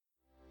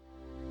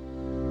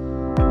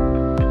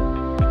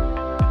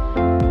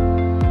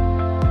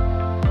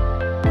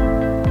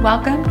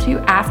Welcome to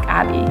Ask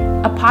Abby,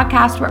 a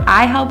podcast where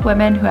I help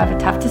women who have a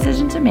tough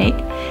decision to make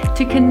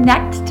to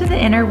connect to the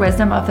inner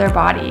wisdom of their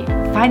body,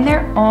 find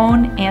their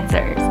own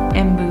answers,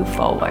 and move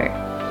forward.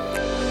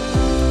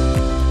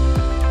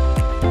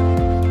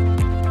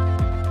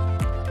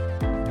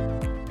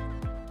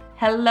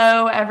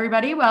 Hello,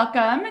 everybody.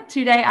 Welcome.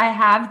 Today I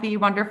have the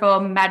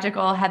wonderful,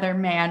 magical Heather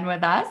Mann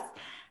with us.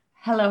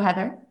 Hello,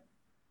 Heather.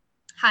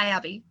 Hi,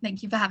 Abby.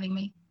 Thank you for having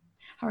me.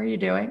 How are you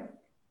doing?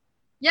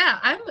 Yeah,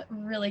 I'm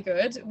really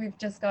good. We've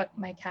just got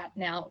my cat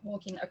now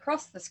walking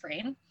across the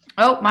screen.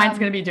 Oh, mine's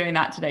going to be doing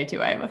that today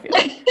too, I have a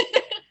feeling.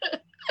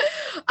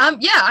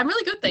 Yeah, I'm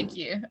really good, thank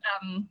you.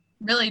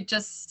 Really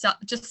just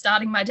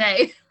starting my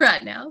day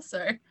right now,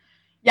 so.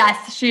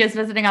 Yes, she is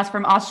visiting us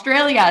from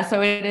Australia,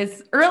 so it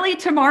is early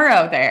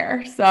tomorrow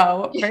there,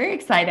 so very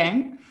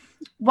exciting.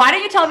 Why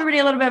don't you tell everybody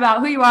a little bit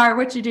about who you are,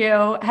 what you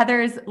do?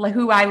 Heather's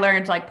who I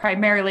learned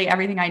primarily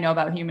everything I know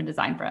about human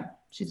design from.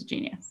 She's a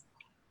genius.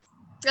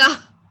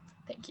 Oh,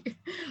 thank you.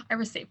 I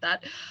received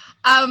that.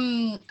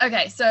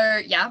 Okay, so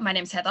yeah, my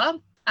name's Heather.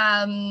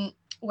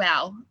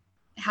 Wow,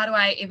 how do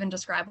I even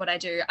describe what I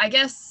do? I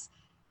guess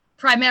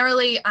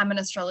primarily I'm an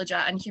astrologer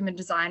and human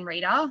design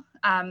reader.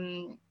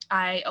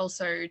 I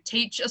also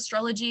teach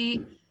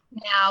astrology.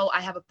 Now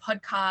I have a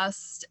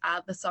podcast,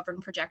 The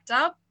Sovereign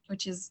Projector,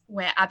 which is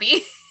where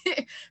Abby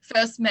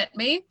first met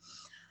me.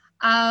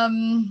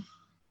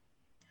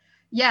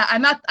 Yeah,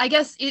 I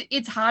guess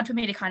it's hard for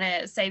me to kind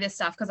of say this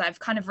stuff because I've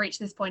kind of reached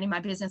this point in my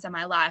business and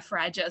my life where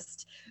I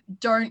just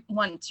don't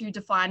want to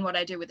define what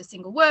I do with a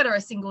single word or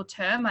a single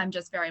term. I'm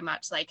just very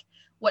much like,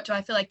 what do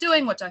I feel like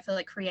doing? What do I feel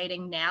like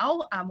creating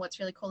now?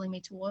 What's really calling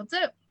me towards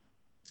it?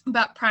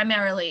 But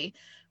primarily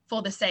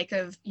for the sake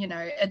of,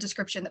 a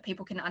description that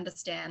people can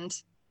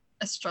understand,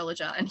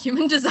 astrologer and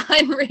human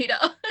design reader.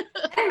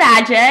 And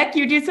magic.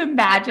 You do some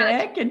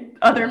magic and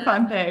other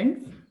fun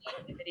things.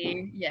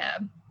 Yeah.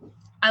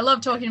 I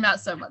love talking about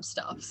so much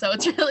stuff, so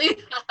it's really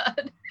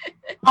hard.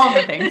 All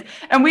the things.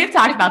 And we've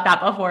talked about that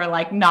before,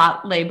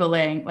 not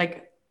labeling,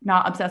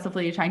 not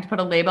obsessively trying to put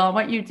a label on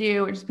what you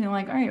do, or just being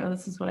like, all right, well,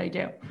 this is what I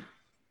do.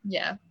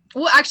 Yeah.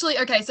 Well, actually,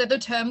 okay, so the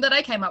term that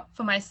I came up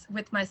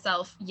with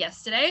myself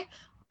yesterday,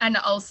 and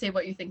I'll see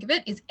what you think of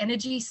it, is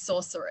energy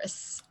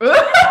sorceress. Ooh,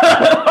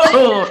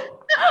 I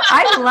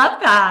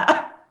love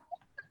that.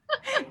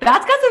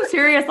 That's got some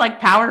serious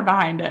power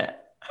behind it.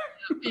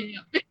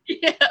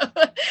 Yeah.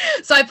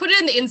 So I put it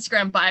in the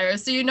Instagram bio,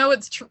 so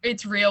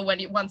it's real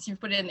once you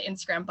put it in the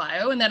Instagram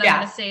bio, and then I'm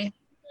gonna see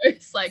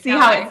it's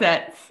how it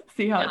sits.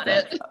 See how it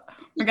sits. Oh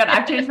my God,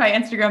 I've changed my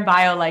Instagram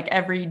bio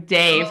every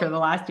day for the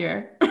last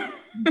year. I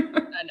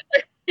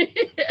know.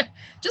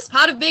 Just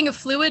part of being a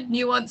fluid,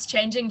 nuanced,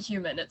 changing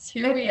human. It's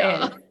who we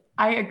are.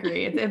 I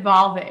agree. It's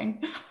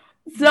evolving.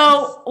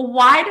 So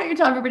why don't you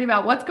tell everybody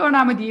about what's going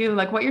on with you,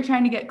 what you're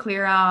trying to get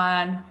clear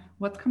on,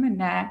 what's coming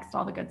next,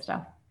 all the good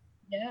stuff.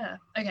 Yeah.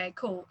 Okay,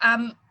 cool.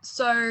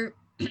 So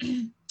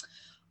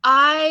as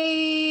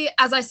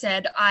I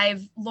said,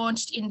 I've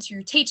launched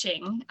into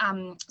teaching.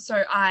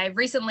 So I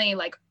recently,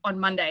 on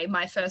Monday,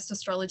 my first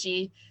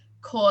astrology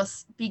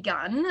course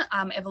begun,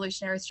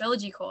 evolutionary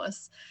astrology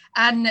course.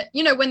 And,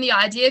 when the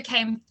idea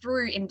came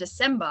through in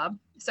December,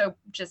 so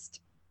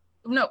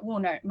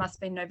it must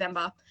be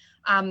November.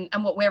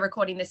 And what we're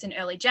recording this in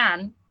early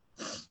Jan,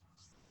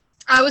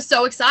 I was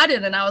so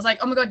excited and I was like,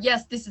 oh my God,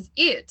 yes, this is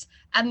it.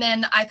 And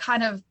then I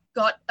kind of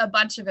got a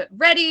bunch of it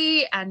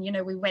ready and,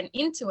 we went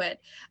into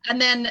it.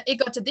 And then it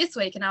got to this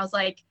week and I was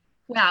like,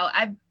 wow,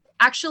 I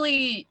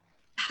actually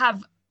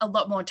have a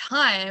lot more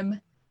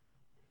time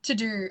to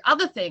do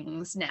other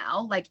things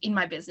now, in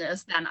my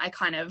business than I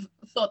kind of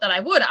thought that I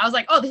would. I was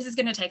like, oh, this is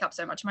going to take up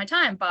so much of my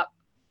time. But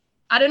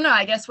I don't know,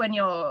 I guess when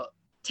you're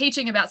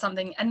teaching about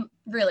something, and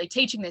really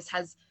teaching this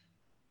has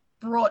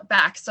brought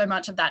back so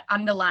much of that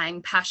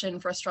underlying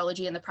passion for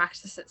astrology and the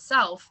practice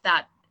itself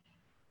that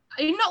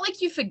not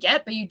you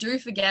forget, but you do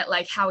forget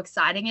how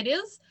exciting it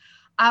is.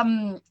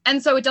 And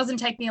so it doesn't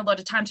take me a lot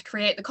of time to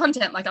create the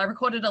content. I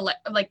recorded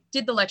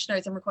did the lecture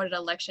notes and recorded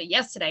a lecture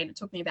yesterday, and it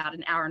took me about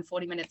an hour and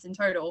 40 minutes in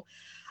total.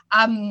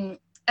 And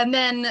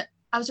then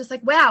I was just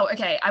like, wow,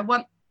 okay, I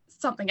want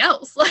something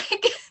else.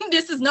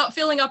 This is not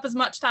filling up as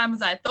much time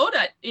as I thought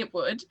it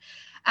would.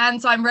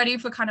 And so I'm ready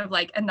for kind of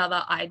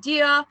another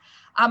idea.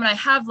 And I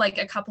have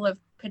a couple of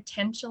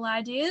potential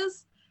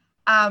ideas.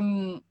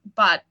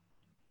 But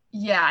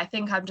yeah, I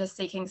think I'm just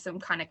seeking some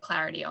kind of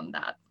clarity on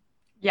that.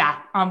 Yeah.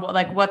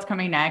 What's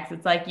coming next?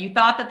 It's you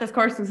thought that this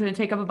course was going to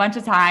take up a bunch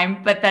of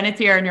time, but then it's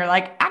here and you're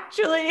like,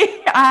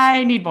 actually,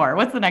 I need more.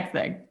 What's the next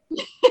thing?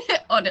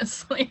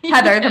 Honestly.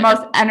 Heather, the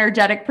most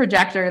energetic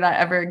projector that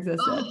ever existed.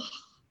 Oh,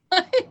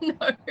 I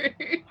know.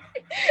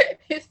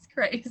 It's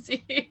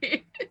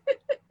crazy.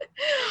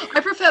 I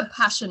prefer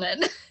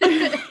passionate.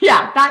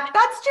 Yeah,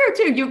 that's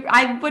true too.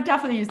 I would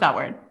definitely use that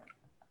word.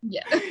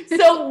 Yeah.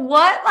 So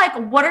what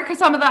are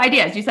some of the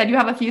ideas? You said you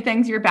have a few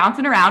things you're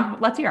bouncing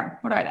around. Let's hear them.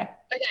 What are they?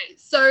 Okay.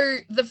 So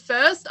the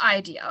first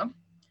idea,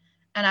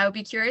 and I would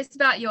be curious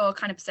about your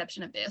kind of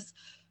perception of this.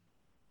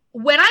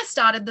 When I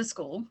started the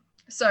school,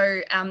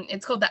 so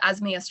it's called the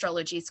ASME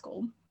Astrology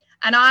School.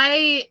 And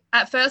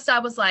at first I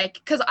was like,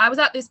 because I was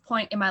at this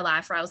point in my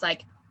life where I was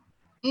like,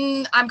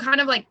 I'm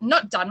kind of like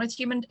not done with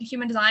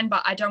human design,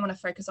 but I don't want to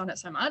focus on it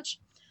so much.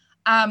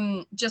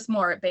 Just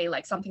more it be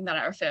like something that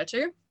I refer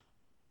to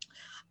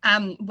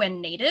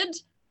when needed.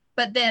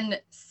 But then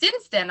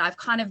since then, I've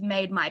kind of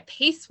made my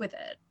peace with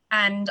it.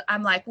 And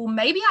I'm like, well,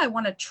 maybe I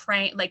want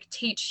to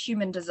teach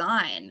human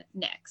design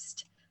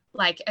next,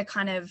 like a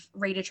kind of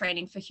reader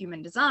training for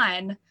human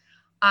design.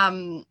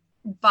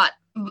 But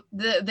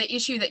the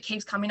issue that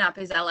keeps coming up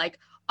is that like,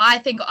 I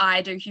think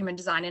I do human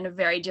design in a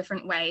very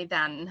different way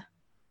than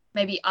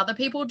maybe other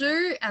people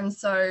do. And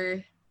so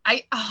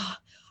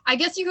I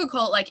guess you could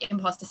call it like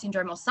imposter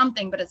syndrome or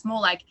something, but it's more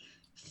like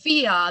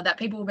fear that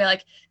people will be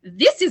like,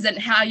 this isn't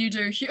how you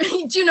do do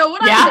you know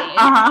what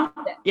I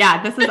mean?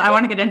 Yeah, this is, I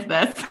want to get into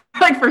this.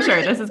 Like for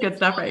sure, this is good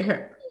stuff right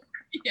here.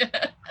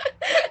 Yeah.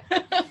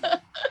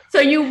 So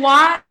you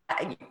want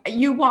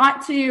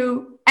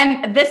to,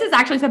 and this is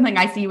actually something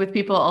I see with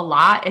people a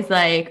lot, is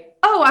like,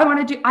 oh,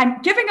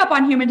 I'm giving up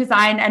on human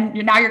design. And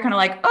now you're kind of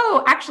like,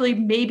 oh, actually,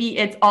 maybe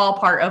it's all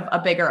part of a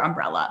bigger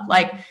umbrella.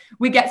 Like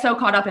we get so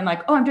caught up in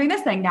like, oh, I'm doing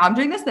this thing. Now I'm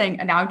doing this thing.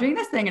 And now I'm doing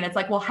this thing. And it's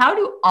like, well, how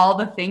do all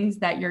the things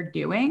that you're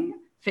doing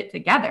fit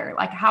together?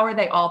 Like, how are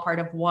they all part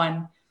of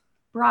one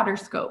broader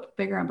scope,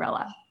 bigger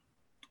umbrella?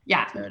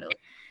 Yeah. Totally.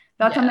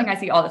 That's something I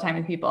see all the time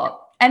with people.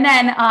 And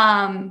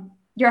then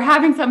you're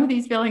having some of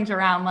these feelings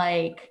around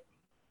like,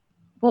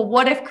 well,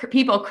 what if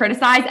people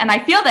criticize? And I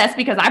feel this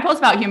because I post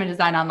about human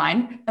design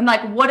online. And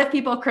like, what if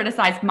people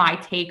criticize my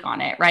take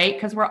on it, right?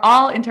 Because we're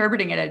all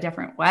interpreting it a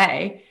different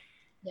way.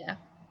 Yeah.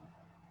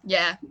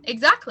 Yeah,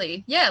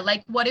 exactly. Yeah.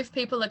 Like, what if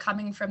people are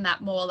coming from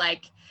that more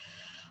like,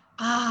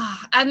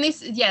 and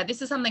this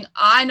is something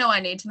I know I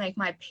need to make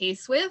my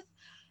peace with,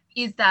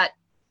 is that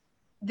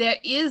there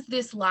is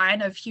this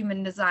line of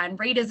human design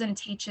readers and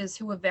teachers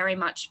who are very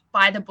much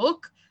by the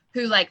book,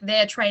 who like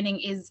their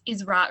training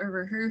is Ra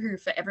Uru Hu, who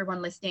for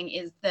everyone listening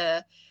is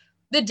the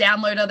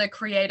downloader, the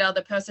creator,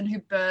 the person who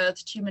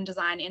birthed human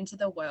design into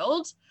the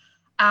world,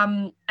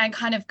 and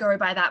kind of go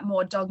by that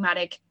more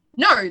dogmatic,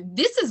 no,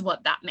 this is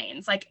what that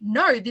means. Like,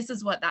 no, this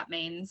is what that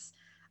means.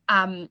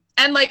 And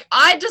like,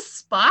 I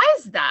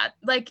despise that.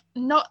 Like,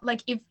 not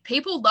like if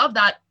people love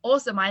that,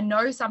 awesome. I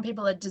know some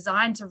people are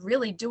designed to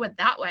really do it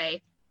that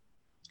way.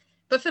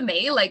 But for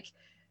me, like,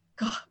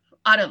 God,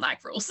 I don't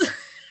like rules.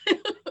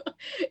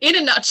 In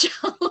a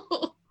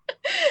nutshell.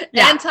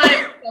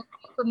 Anti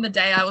from the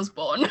day I was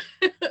born.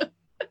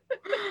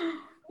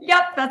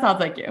 Yep, that sounds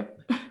like you.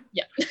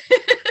 Yeah.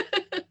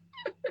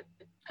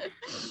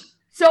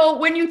 So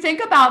when you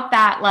think about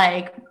that,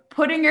 like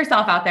putting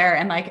yourself out there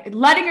and like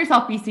letting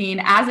yourself be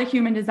seen as a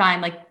human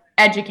design like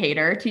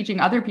educator, teaching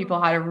other people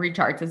how to read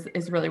charts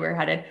is really where you're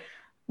headed.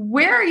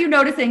 Where are you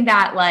noticing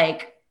that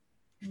like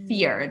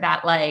fear,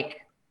 that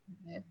like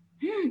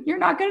you're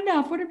not good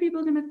enough? What are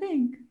people going to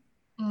think?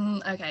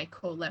 Okay,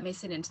 cool. Let me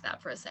sit into that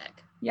for a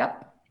sec.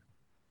 Yep.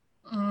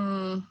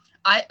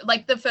 I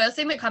like the first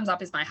thing that comes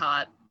up is my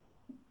heart,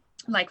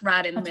 like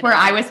right in the middle. That's where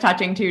I was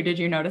touching too. Did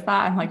you notice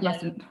that? I'm like,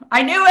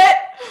 I knew it.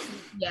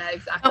 Yeah,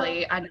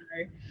 exactly. I know.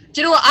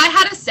 Do you know what? I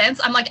had a sense.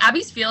 I'm like,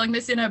 Abby's feeling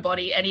this in her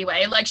body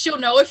anyway. Like, she'll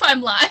know if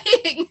I'm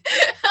lying.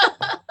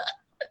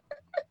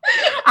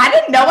 I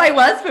didn't know I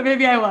was, but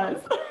maybe I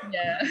was.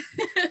 Yeah.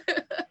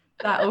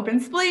 That open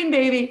spleen,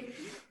 baby.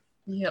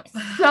 Yep.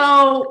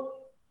 So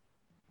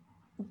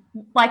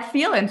like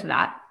feel into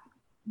that.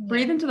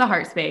 Breathe into the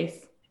heart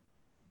space.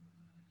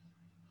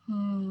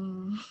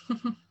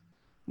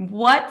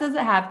 What does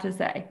it have to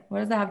say? What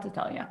does it have to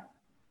tell you?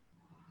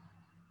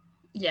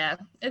 Yeah,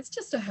 it's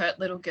just a hurt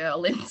little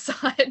girl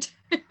inside.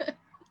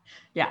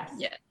 Yes.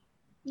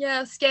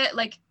 Yeah, scared.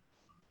 Like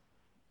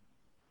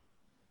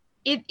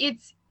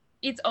it's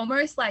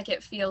almost like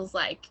it feels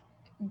like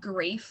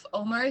grief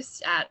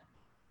almost at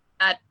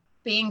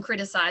being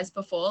criticized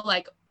before,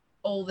 like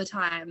all the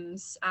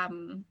times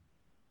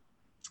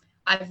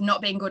I've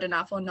not been good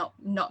enough or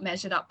not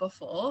measured up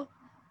before.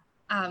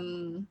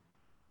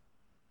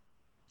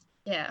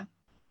 Yeah,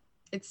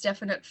 it's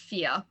definite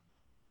fear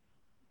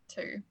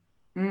too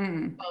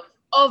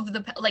of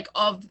the like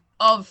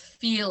of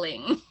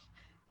feeling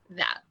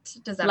that.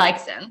 Does that like,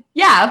 make sense?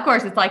 Yeah, of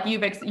course. It's like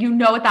you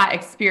know what that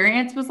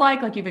experience was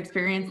like you've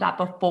experienced that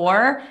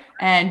before,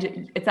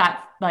 and it's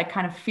that like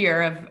kind of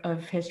fear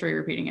of history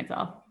repeating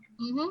itself.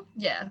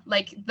 Yeah,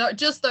 like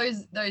just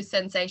those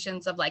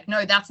sensations of like,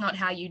 no, that's not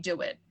how you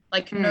do it.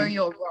 Like, no,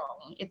 you're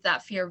wrong. It's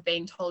that fear of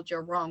being told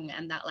you're wrong,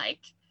 and that like,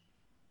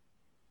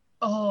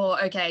 oh,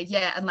 okay,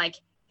 yeah, and like,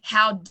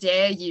 how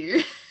dare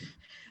you?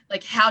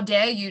 Like, how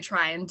dare you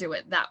try and do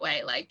it that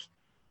way? Like,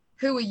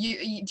 who are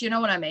you? Do you know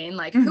what I mean?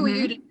 Like, who are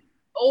you to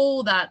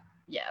all that?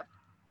 Yeah.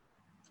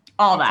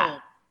 All that.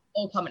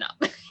 All coming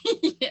up.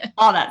 Yeah.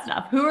 All that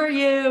stuff. Who are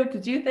you to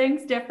do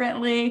things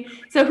differently?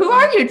 So who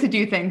are you to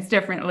do things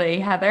differently,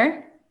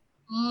 Heather?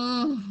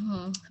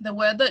 The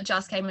word that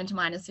just came into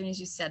mind as soon as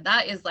you said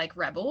that is like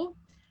rebel.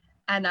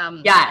 And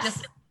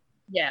yes.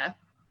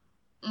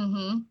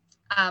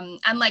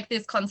 And like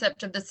this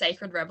concept of the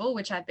sacred rebel,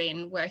 which I've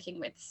been working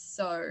with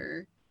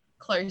so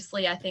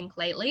closely, I think,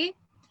 lately.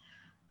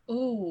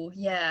 Ooh,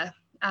 yeah.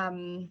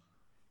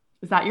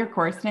 Is that your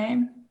course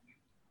name?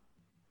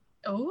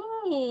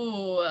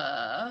 Ooh,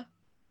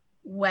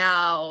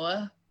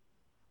 wow.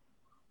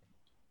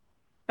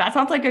 That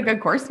sounds like a good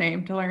course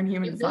name to learn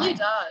human It design. really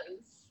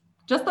does.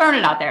 Just throwing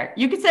it out there.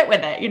 You can sit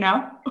with it, you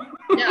know?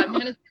 Yeah, I'm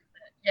gonna.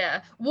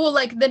 Yeah. Well,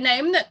 like the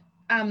name that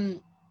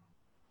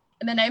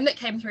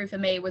came through for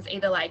me was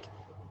either like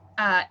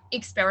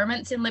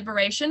experiments in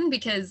liberation,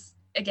 because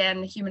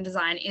again, human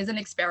design is an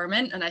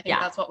experiment, and I think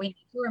that's what we need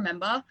to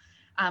remember.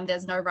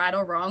 There's no right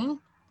or wrong.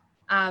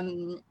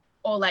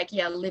 Or like,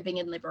 yeah, living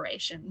in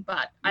liberation.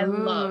 But I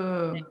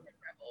love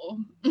Rebel.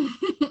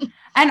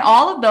 And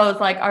all of those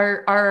like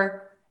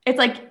are it's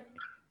like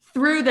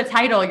through the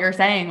title you're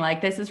saying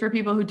like this is for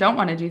people who don't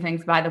want to do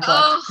things by the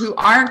book, who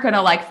aren't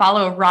gonna like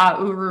follow Ra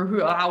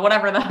Uru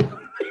whatever the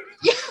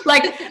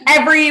like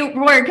every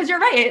word, because you're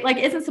right, it like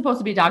isn't supposed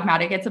to be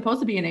dogmatic. It's supposed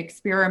to be an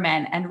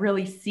experiment and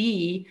really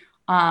see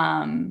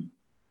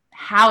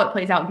how it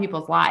plays out in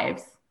people's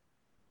lives.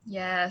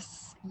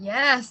 Yes,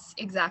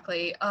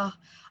 exactly.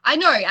 I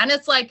know. And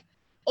it's like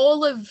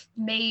all of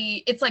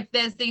me, it's like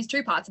there's these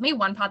two parts of me.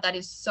 One part that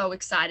is so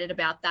excited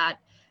about that,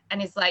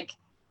 and it's like,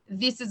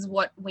 this is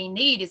what we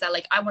need, is that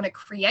like I want to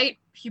create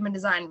human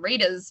design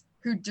readers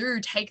who do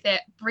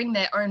bring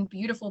their own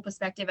beautiful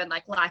perspective and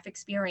like life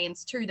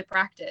experience to the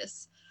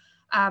practice.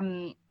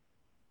 I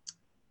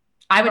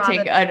would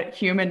take a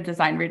human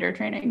design reader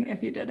training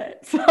if you did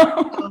it.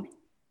 So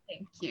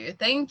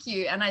thank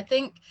you. And I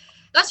think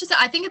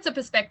I think it's a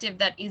perspective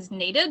that is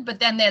needed, but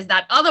then there's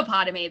that other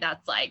part of me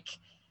that's like,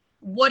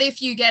 what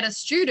if you get a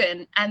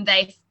student and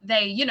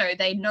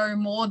they know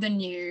more than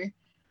you?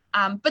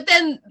 But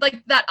then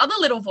like that other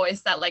little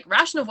voice, that like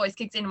rational voice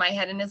kicks into my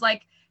head and is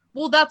like,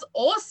 well, that's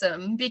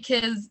awesome,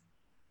 because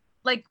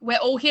like we're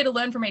all here to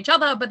learn from each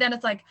other. But then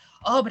it's like,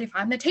 oh, but if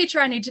I'm the teacher,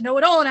 I need to know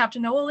it all and I have to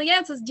know all the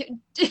answers.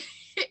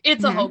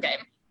 It's a whole game.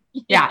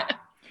 Yeah.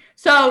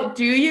 So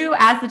do you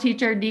as the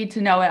teacher need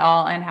to know it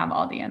all and have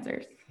all the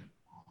answers?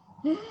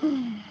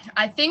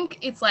 I think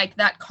it's like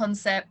that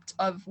concept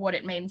of what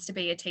it means to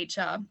be a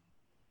teacher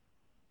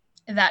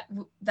that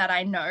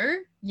I know.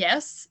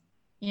 Yes.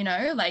 You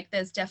know, like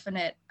there's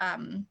definite,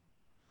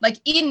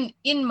 like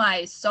in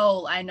my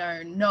soul, I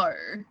know no.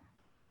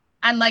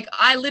 And like,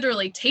 I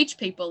literally teach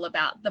people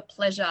about the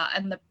pleasure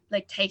and the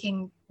like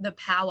taking the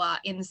power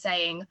in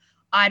saying,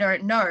 I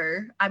don't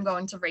know, I'm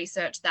going to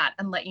research that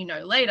and let you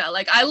know later.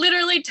 Like I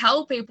literally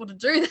tell people to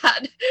do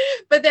that.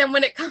 But then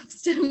when it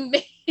comes to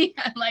me,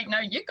 I'm like, no,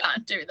 you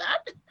can't do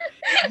that.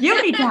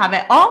 You need to have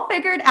it all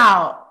figured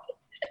out.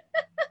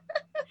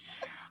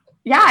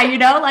 Yeah, you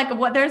know,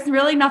 like there's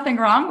really nothing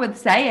wrong with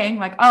saying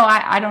like, oh,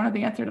 I don't know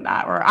the answer to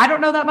that, or I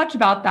don't know that much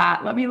about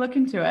that. Let me look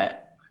into it.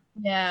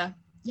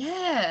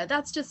 Yeah,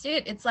 that's just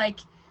it. It's like,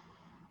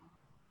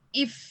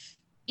 if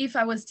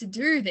I was to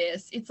do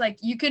this, it's like,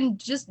 you can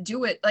just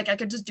do it. Like I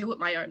could just do it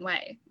my own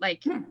way.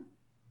 Like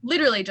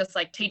literally just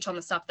like teach on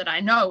the stuff that I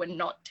know and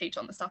not teach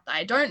on the stuff that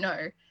I don't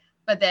know.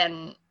 But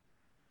then,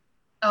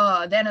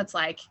 then it's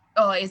like,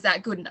 oh, is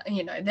that good enough?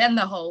 You know, then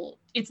the whole,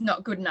 it's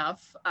not good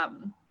enough.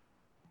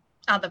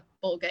 Other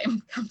ball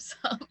game comes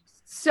up.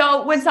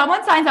 So when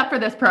someone signs up for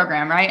this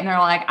program, right, and they're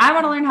like, I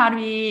want to learn how to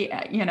be,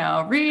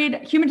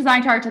 read human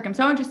design charts, like I'm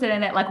so interested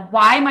in it, like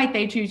why might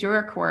they choose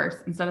your course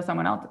instead of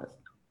someone else's?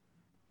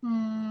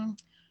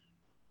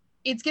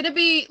 It's going to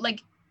be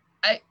like,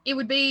 it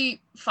would be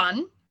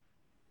fun,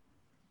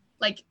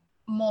 like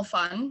more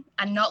fun,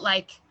 and not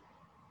like,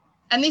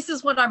 and this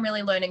is what I'm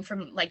really learning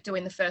from like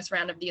doing the first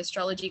round of the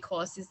astrology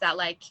course, is that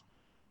like,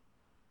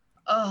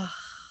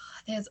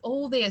 there's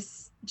all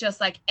this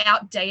just like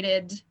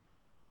outdated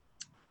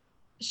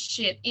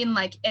shit in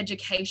like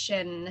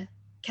education.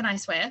 Can I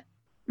swear?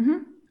 Mm-hmm.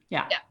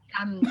 Yeah. Yeah.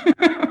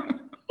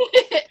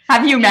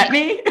 Have you met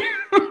me?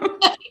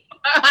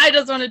 I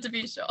just wanted to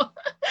be sure.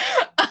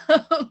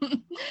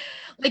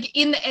 Like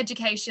in the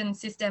education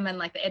system and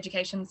like the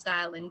education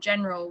style in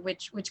general,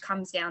 which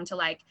comes down to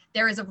like,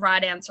 there is a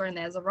right answer and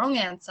there's a wrong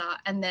answer.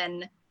 And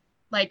then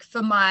like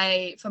for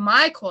my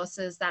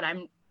courses that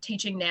I'm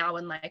teaching now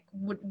and like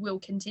will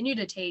continue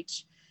to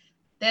teach,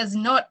 there's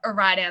not a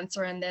right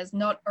answer and there's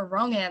not a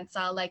wrong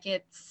answer. Like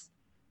it's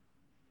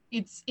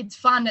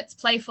fun, it's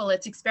playful,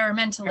 it's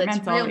experimental,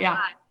 it's real.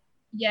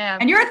 Yeah.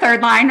 And you're a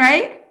third line,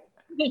 right?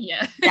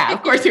 Yeah. Yeah,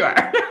 of course you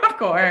are. Of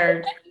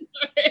course.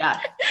 Yeah.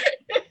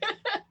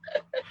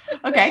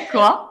 Okay,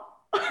 cool.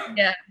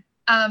 Yeah.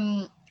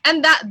 And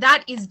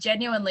that is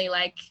genuinely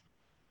like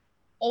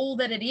all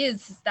that it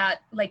is that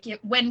like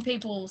when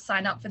people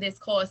sign up for this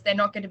course, they're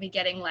not going to be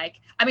getting like,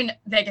 I mean,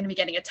 they're going to be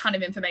getting a ton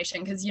of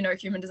information because, you know,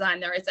 human design,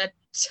 there is a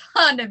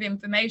ton of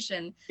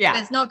information. Yeah.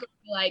 There's not going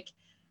to be like,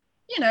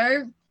 you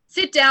know,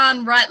 sit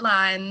down, write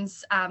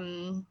lines,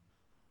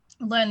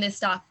 learn this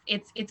stuff.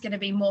 It's going to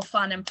be more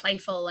fun and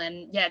playful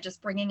and yeah,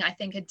 just bringing, I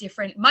think, a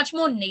different, much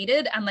more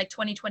needed and like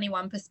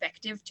 2021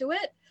 perspective to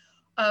it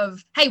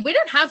of, hey, we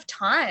don't have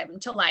time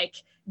to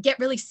like get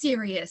really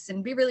serious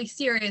and be really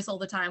serious all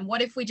the time.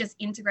 What if we just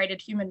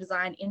integrated human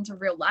design into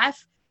real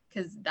life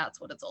because that's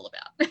what it's all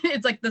about.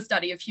 It's like the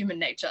study of human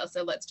nature.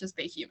 So let's just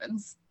be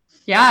humans.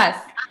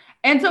 Yes.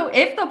 And so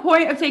if the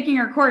point of taking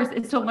your course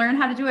is to learn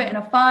how to do it in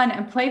a fun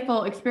and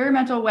playful,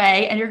 experimental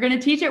way, and you're going to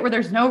teach it where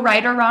there's no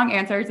right or wrong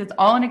answers, it's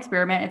all an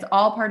experiment. It's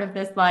all part of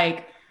this,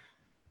 like,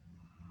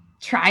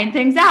 trying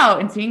things out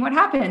and seeing what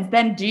happens.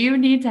 Then do you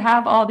need to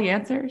have all the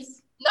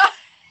answers?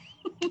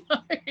 No,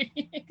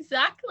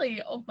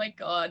 exactly. Oh my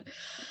God.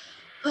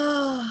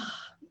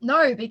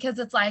 No, because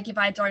it's like, if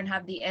I don't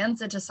have the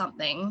answer to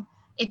something,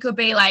 it could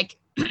be like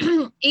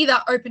either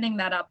opening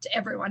that up to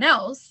everyone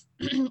else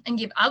and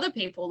give other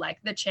people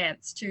like the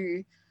chance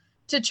to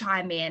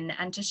chime in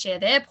and to share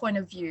their point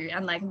of view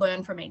and like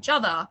learn from each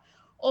other,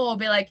 or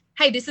be like,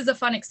 hey, this is a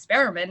fun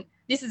experiment.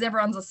 This is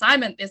everyone's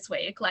assignment this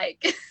week.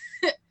 Like,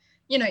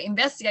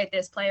 investigate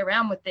this, play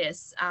around with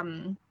this.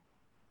 Do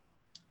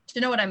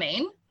you know what I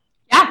mean?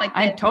 Yeah, like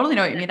I totally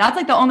know what you mean. That's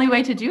like the only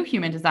way to do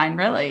human design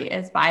really,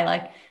 is by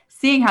like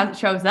seeing how it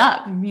shows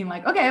up and being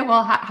like, okay,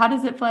 well, how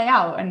does it play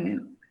out?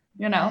 And,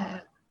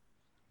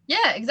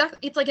 Yeah, exactly.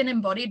 It's like an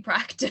embodied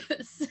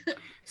practice.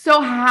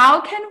 So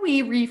how can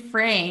we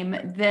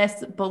reframe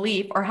this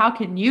belief, or how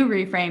can you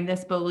reframe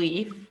this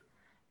belief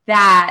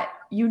that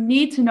you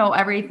need to know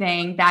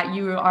everything, that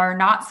you are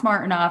not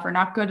smart enough or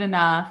not good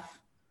enough?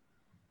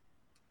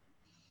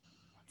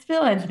 Let's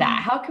fill into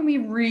that. How can we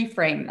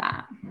reframe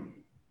that?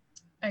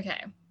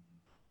 Okay.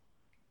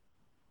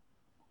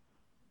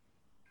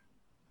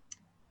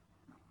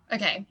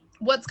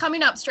 What's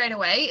coming up straight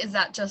away is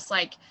that just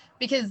like,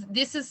 because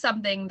this is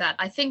something that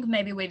I think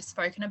maybe we've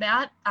spoken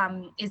about,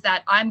 is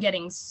that I'm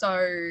getting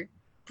so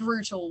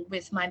brutal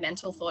with my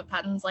mental thought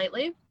patterns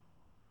lately.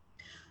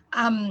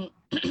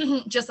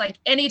 Just like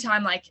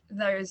anytime like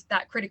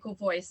that critical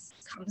voice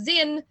comes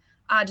in,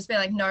 just be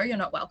like, no, you're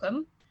not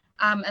welcome.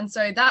 And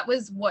so that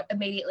was what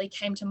immediately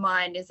came to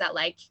mind, is that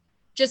like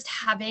just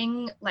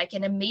having like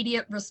an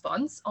immediate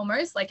response,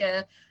 almost like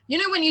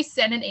when you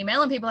send an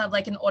email and people have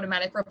like an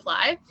automatic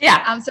reply.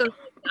 Yeah. So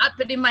that,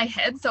 but in my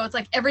head, so it's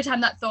like every time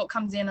that thought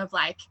comes in of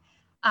like,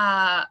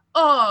 but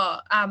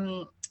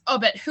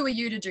who are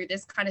you to do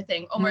this kind of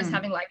thing? Almost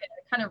having like a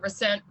kind of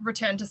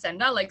return to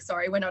sender, like,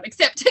 sorry, we're not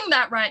accepting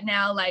that right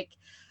now. Like,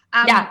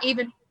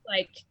 even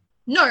like,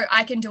 no,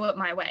 I can do it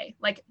my way.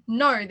 Like,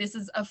 no, this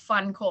is a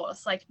fun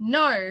course. Like,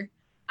 no,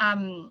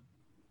 I'm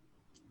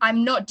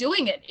not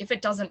doing it if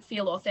it doesn't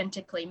feel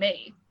authentically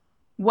me.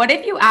 What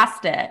if you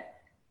asked it,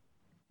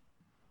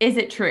 is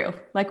it true?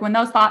 Like when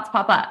those thoughts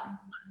pop up,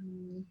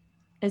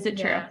 is it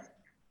true?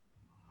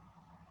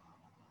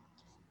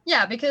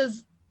 Yeah,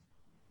 because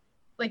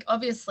like,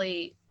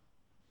 obviously,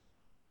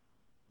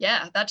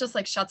 that just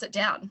like shuts it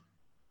down.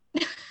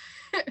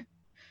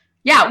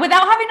 Yeah,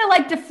 without having to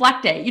like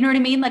deflect it. You know what I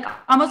mean? Like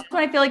almost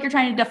when I feel like you're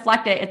trying to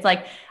deflect it, it's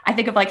like, I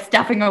think of like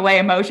stuffing away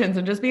emotions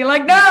and just being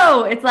like,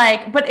 no, it's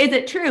like, but is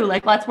it true?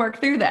 Like, let's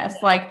work through this.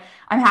 Like,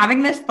 I'm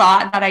having this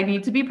thought that I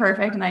need to be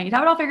perfect and I need to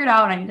have it all figured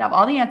out and I need to have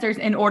all the answers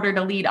in order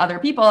to lead other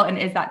people. And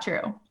is that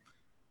true?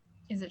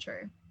 Is it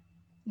true?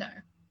 No.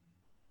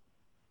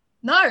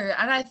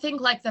 And I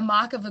think like the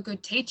mark of a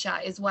good teacher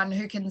is one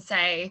who can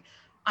say,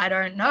 I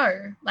don't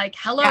know. Like,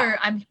 hello,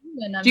 I'm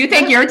human. Do you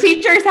think your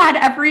teachers had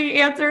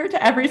every answer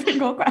to every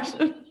single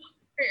question?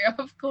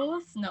 Of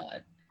course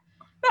not.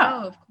 No.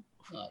 Oh, of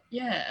course not.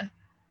 Yeah.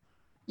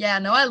 Yeah,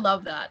 no, I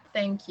love that.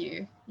 Thank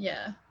you.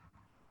 Yeah.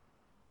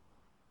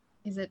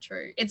 Is it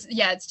true?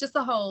 It's just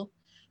the whole,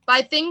 but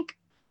I think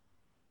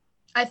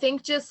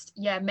just,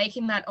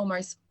 making that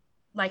almost,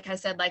 like I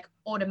said, like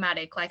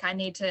automatic, like I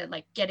need to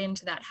like get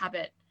into that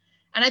habit.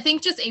 And I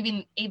think just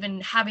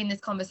even having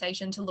this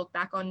conversation to look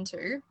back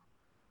onto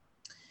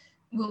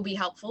will be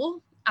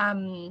helpful.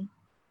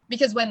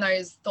 Because when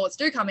those thoughts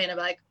do come in, I'm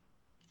like,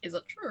 is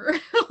it true?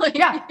 Like,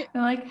 they're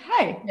like,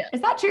 hey,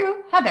 is that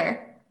true,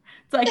 Heather?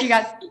 It's like you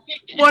got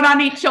one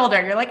on each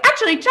shoulder. You're like,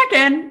 actually, check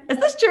in. Is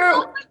this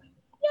true?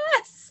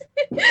 Yes.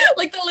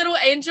 Like the little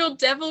angel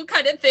devil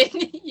kind of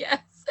thing.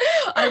 Yes.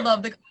 I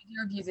love the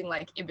idea of using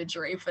like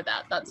imagery for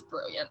that. That's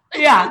brilliant.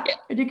 Yeah.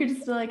 And you could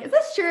just be like, is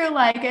this true?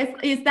 Like,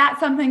 is that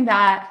something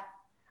that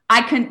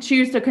I can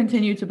choose to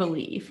continue to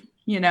believe,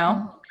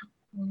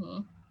 Mm-hmm.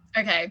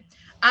 Okay.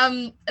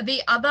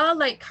 The other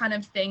like kind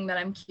of thing that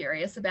I'm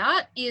curious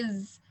about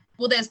is,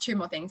 well, there's two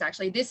more things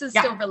actually. This is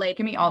still related.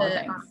 Give me all the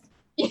things.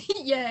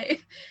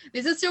 Yay.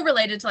 This is still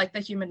related to like the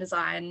human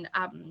design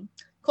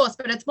course,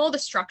 but it's more the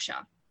structure.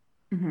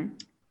 Mm-hmm.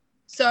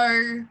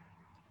 So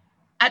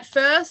at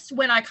first,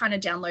 when I kind of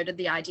downloaded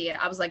the idea,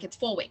 I was like, it's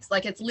 4 weeks.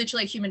 Like it's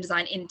literally human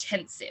design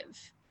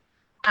intensive.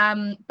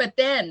 But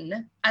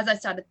then as I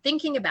started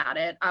thinking about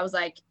it, I was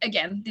like,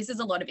 again, this is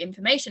a lot of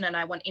information and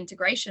I want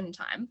integration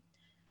time.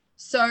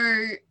 So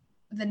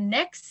the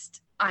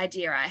next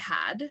idea I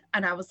had,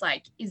 and I was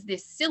like, is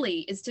this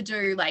silly, is to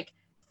do like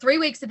 3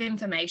 weeks of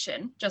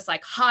information, just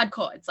like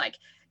hardcore. It's like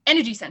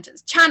energy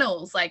centers,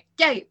 channels, like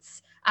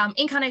gates,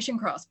 incarnation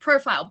cross,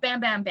 profile,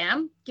 bam, bam,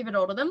 bam, give it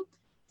all to them.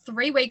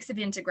 3 weeks of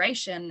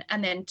integration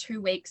and then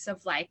 2 weeks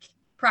of like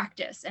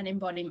practice and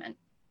embodiment.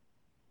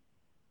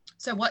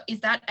 So what is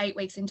that, 8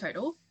 weeks in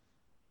total?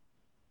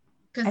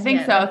 I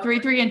think so. 3,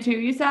 3, and 2,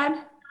 you said?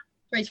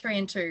 3, 3,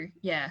 and 2.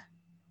 Yeah.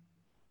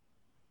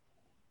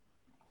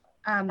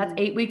 That's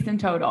 8 weeks in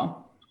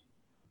total.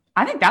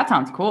 I think that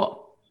sounds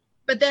cool.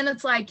 But then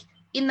it's like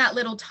in that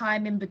little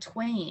time in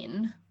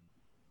between.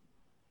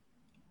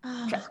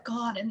 Oh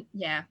God. And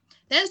yeah.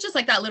 Then it's just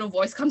like that little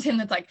voice comes in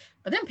that's like,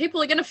 but then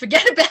people are going to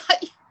forget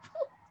about you.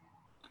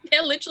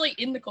 They're literally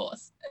in the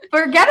course.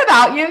 Forget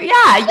about you.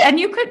 Yeah. And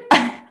you could,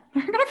 they're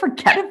going to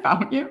forget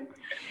about you.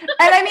 And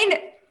I mean,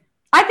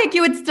 I think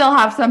you would still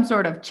have some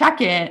sort of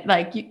check-in,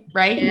 like,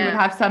 right? Yeah. You would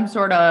have some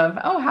sort of,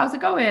 oh, how's it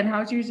going?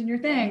 How's you using your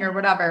thing or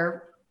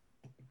whatever.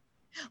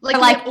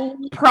 Like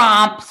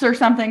prompts or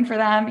something for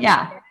them.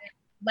 Yeah.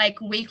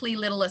 Like weekly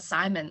little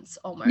assignments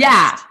almost.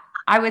 Yeah.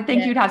 I would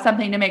think you'd have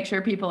something to make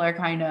sure people are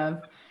kind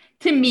of,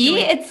 to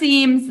me, it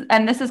seems,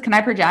 and this is, can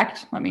I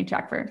project? Let me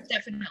check first.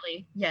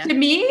 Definitely. Yeah. To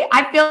me,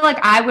 I feel like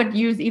I would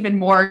use even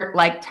more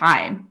like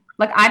time.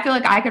 Like, I feel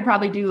like I could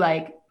probably do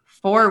like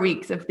 4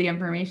 weeks of the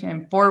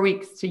information, 4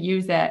 weeks to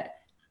use it.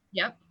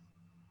 Yep.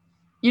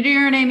 You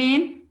do what I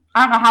mean?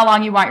 I don't know how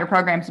long you want your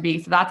programs to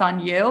be, so that's on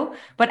you.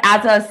 But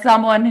as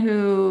someone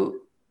who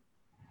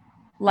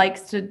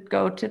likes to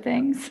go to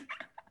things,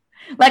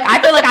 like,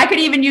 I feel like I could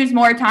even use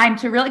more time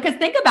to really, because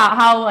think about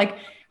how like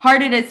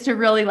hard it is to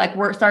really like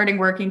starting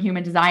working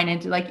human design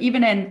into like,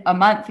 even in a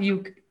month,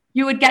 you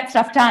would get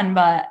stuff done,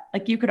 but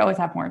like you could always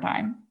have more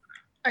time.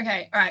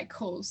 Okay. All right,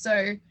 cool.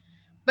 So,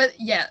 but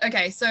yeah.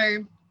 Okay.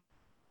 So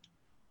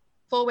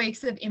 4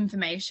 weeks of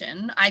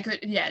information, I could,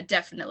 yeah,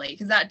 definitely.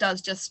 Because that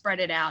does just spread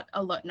it out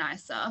a lot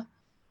nicer.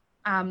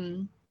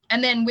 And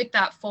then with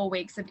that 4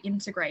 weeks of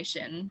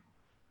integration,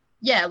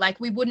 yeah, like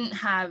we wouldn't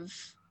have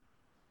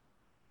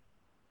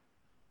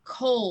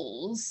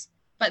calls,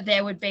 but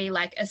there would be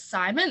like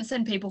assignments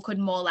and people could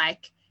more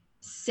like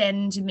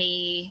send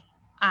me,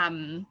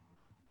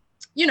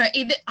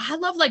 either, I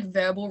love like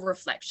verbal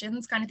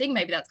reflections kind of thing.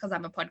 Maybe that's because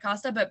I'm a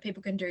podcaster, but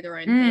people can do their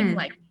own thing,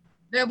 like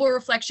verbal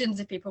reflections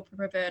if people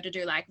prefer to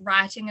do like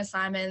writing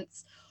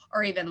assignments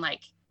or even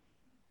like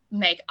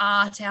make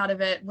art out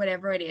of it,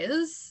 whatever it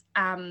is.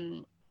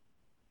 And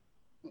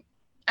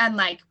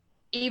like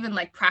even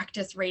like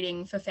practice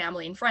reading for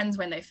family and friends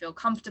when they feel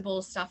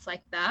comfortable, stuff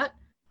like that.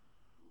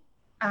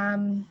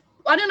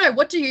 I don't know.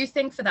 What do you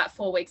think for that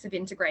 4 weeks of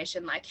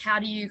integration? Like, how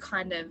do you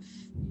kind of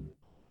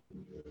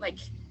like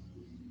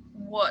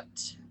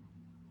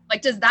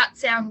does that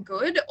sound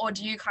good or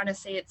do you kind of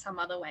see it some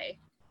other way?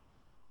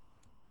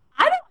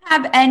 I don't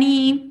have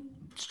any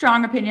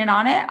strong opinion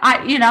on it.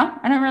 I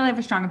don't really have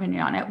a strong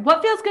opinion on it.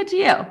 What feels good to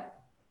you?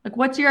 Like,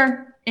 what's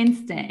your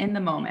instant in the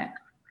moment?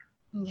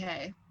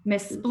 Okay.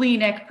 Miss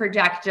Splenic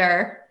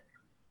projector.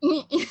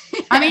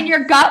 I mean,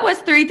 your gut was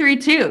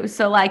 332,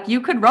 so like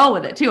you could roll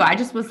with it too. I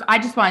just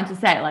wanted to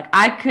say, like,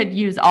 I could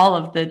use all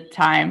of the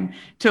time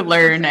to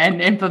learn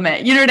and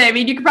implement. You know what I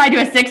mean? You could probably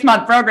do a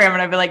 6-month program,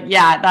 and I'd be like,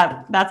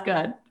 yeah, that's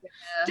good. Yeah.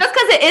 Just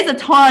because it is a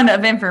ton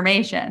of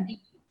information.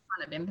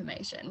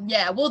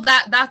 Yeah. Well,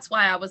 that's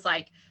why I was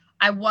like,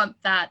 I want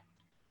that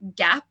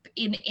gap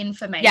in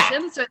information.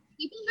 Yeah. So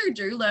people who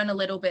do learn a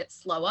little bit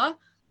slower,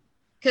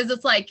 because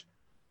it's like,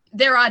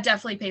 there are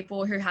definitely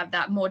people who have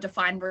that more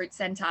defined root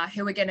center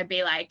who are going to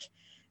be like,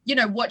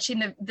 watching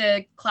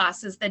the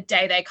classes the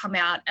day they come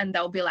out and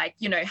they'll be like,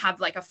 have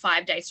like a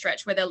 5-day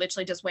stretch where they're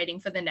literally just waiting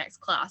for the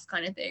next class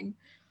kind of thing.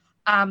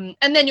 And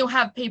then you'll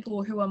have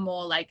people who are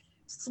more like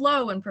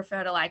slow and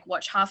prefer to like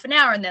watch half an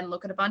hour and then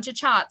look at a bunch of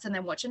charts and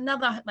then watch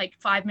another like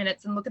 5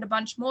 minutes and look at a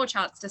bunch more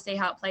charts to see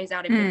how it plays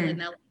out in people in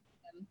their life.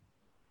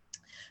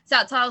 So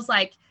that's how I was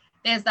like,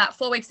 there's that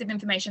 4 weeks of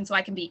information so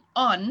I can be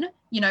on,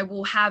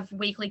 we'll have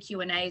weekly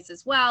Q&As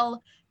as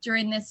well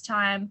during this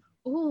time.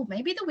 Oh,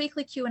 maybe the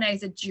weekly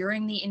Q&As are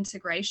during the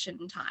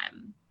integration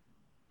time.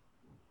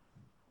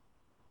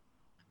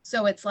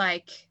 So it's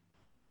like.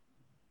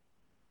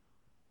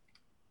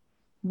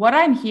 What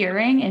I'm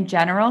hearing in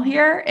general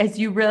here is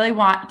you really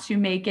want to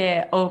make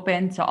it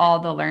open to all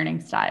the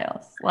learning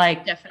styles.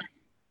 Like, definitely.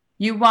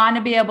 You want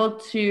to be able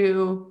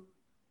to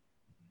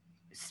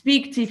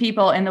speak to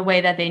people in the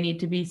way that they need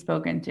to be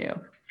spoken to.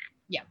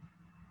 Yeah.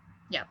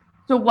 Yeah.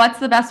 So what's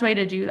the best way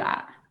to do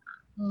that?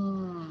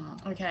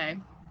 Okay.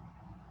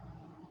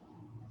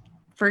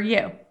 For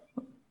you.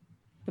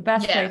 The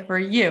best way for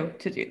you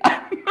to do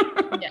that.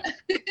 Yeah.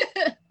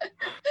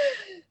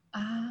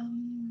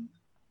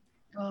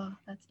 Oh,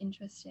 that's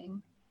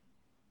interesting.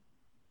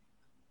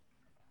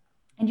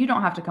 And you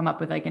don't have to come up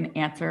with like an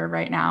answer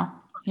right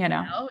now,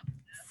 No.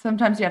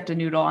 Sometimes you have to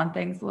noodle on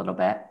things a little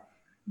bit.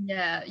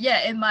 Yeah,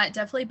 it might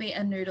definitely be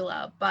a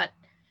noodler, but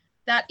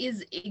that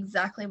is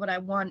exactly what I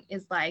want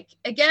is like,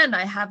 again,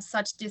 I have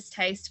such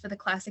distaste for the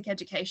classic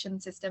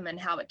education system and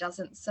how it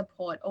doesn't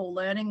support all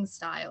learning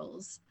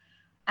styles.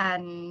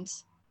 And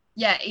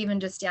yeah,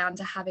 even just down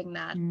to having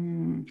that.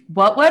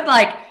 What would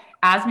like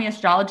ASME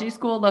astrology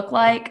school look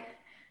like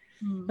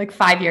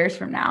 5 years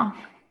from now?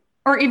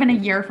 Or even a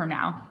year from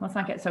now? Let's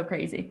not get so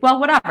crazy. Well,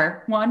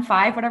 whatever. 1,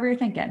 5, whatever you're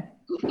thinking.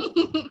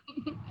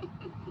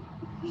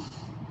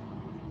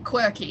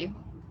 Quirky.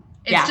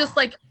 It's just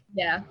like,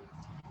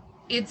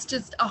 it's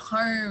just a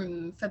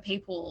home for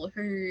people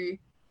who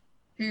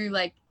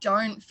like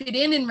don't fit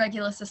in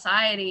regular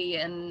society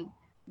and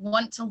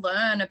want to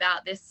learn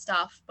about this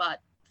stuff, but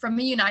from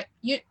a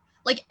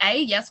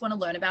yes, want to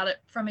learn about it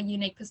from a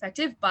unique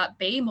perspective, but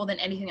B, more than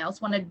anything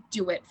else, want to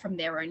do it from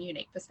their own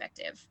unique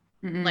perspective.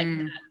 Mm-hmm. Like that's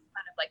kind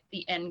of like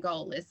the end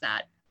goal is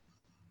that,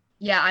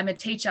 yeah, I'm a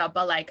teacher,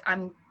 but like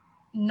I'm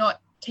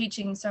not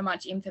teaching so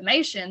much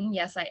information.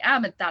 Yes, I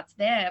am, that's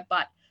there,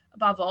 but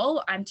above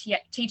all, I'm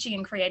teaching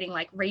and creating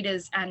like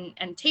readers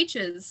and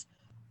teachers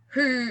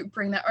who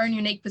bring their own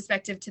unique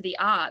perspective to the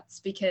arts,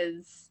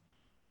 because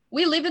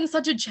we live in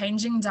such a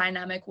changing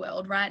dynamic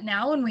world right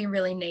now, and we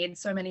really need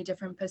so many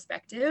different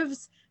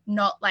perspectives,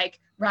 not like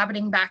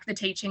rabbiting back the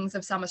teachings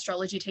of some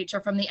astrology teacher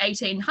from the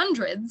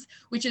 1800s,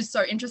 which is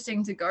so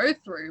interesting to go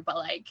through. But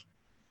like,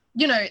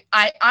 you know,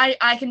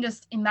 I can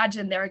just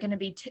imagine there are going to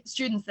be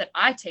students that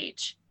I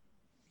teach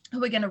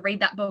who are going to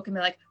read that book and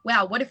be like,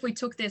 wow, what if we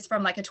took this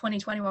from like a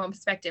 2021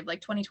 perspective, like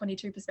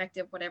 2022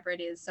 perspective, whatever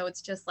it is. So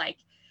it's just like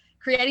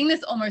creating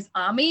this almost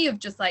army of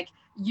just like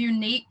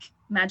unique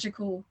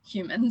magical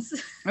humans.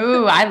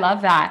 Ooh, I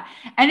love that.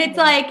 And it's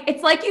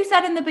like you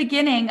said in the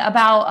beginning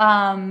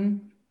about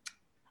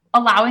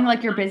allowing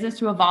like your business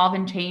to evolve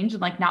and change,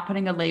 and like not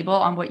putting a label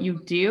on what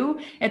you do.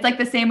 It's like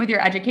the same with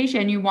your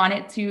education. You want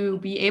it to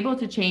be able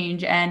to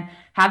change and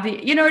have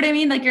the, you know what I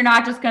mean? Like you're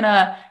not just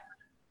gonna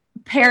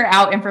pair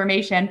out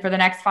information for the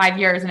next 5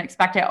 years and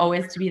expect it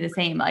always to be the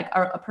same. Like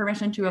a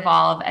permission to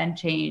evolve and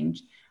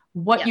change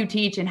what you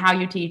teach and how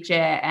you teach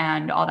it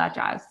and all that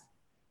jazz.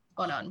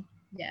 On.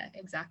 Yeah,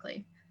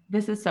 exactly.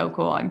 This is so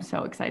cool. I'm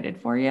so excited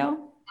for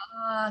you.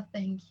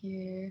 Thank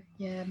you.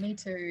 Yeah, me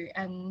too.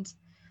 And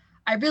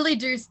I really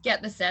do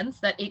get the sense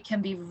that it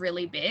can be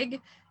really big.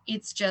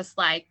 It's just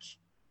like,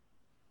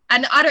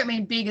 and I don't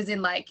mean big as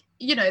in like,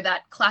 you know,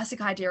 that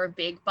classic idea of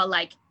big, but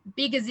like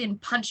big as in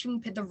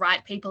punching the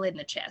right people in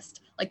the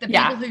chest. Like the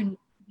people who need to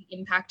be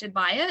impacted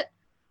by it,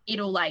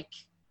 it'll like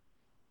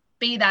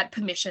be that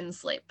permission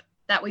slip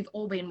that we've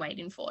all been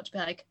waiting for, to be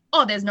like,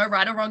 oh, there's no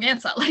right or wrong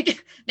answer.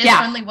 Like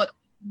there's only what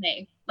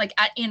me, like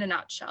in a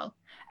nutshell.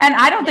 And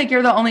I don't think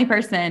you're the only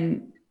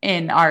person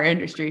in our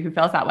industry who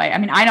feels that way. I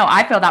mean, I know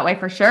I feel that way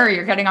for sure.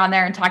 You're getting on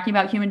there and talking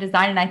about human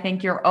design, and I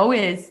think you're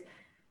always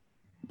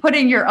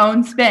putting your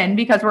own spin,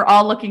 because we're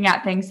all looking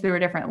at things through a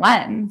different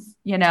lens,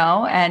 you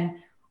know, and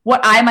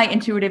what I might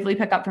intuitively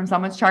pick up from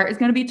someone's chart is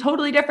going to be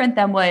totally different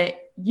than what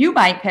you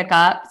might pick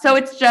up. So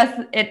it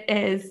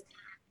is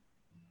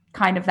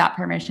kind of that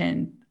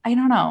permission. I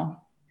don't know.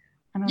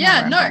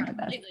 Yeah, no,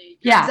 completely.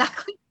 Yeah,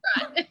 exactly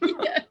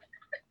right.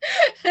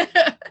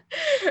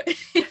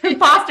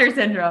 Imposter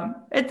syndrome.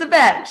 It's a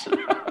bitch.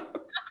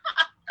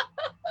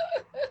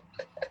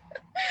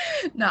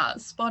 No,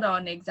 spot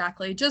on.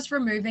 Exactly. Just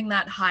removing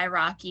that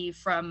hierarchy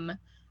from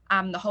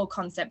the whole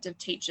concept of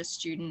teacher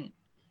student,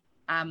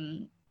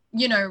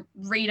 you know,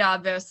 reader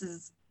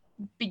versus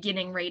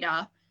beginning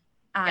reader,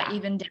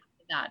 even down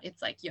to that.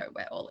 It's like, yo,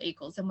 we're all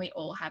equals and we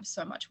all have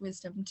so much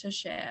wisdom to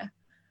share.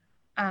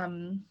 I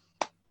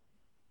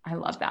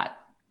love that.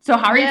 So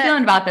how are you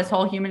feeling about this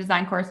whole human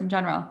design course in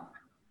general?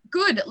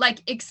 Good,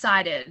 like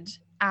excited.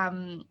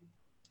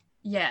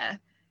 Yeah,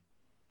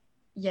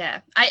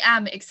 I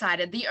am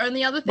excited. The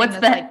only other thing what's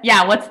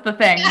the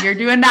thing? You're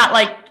doing that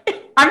like,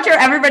 I'm sure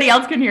everybody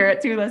else can hear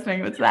it too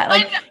listening. What's that?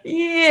 Like,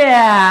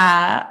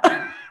 yeah. The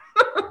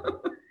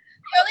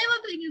only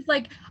other thing is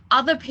like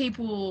other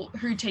people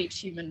who teach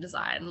human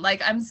design.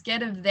 Like I'm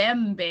scared of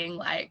them being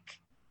like,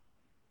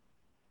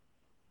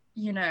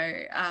 you know,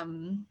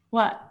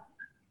 what?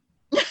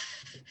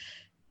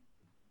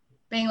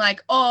 Being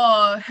like,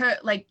 oh, her,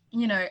 like,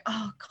 you know,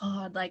 oh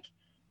God, like,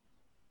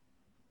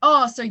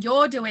 oh, so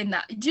you're doing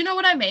that. Do you know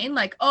what I mean?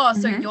 Like, oh,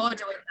 so you're doing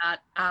that.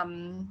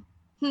 Oh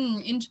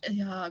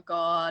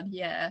God,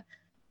 yeah.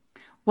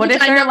 What if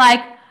they're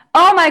like,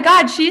 oh my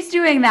God, she's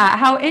doing that.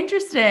 How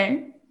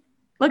interesting.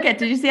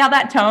 Did you see how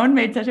that tone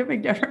made such a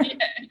big difference?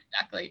 Yeah,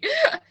 exactly.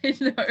 I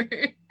know.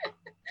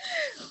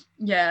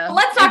 Yeah. Well,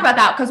 let's talk about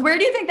that, because where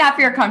do you think that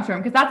fear comes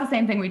from? Because that's the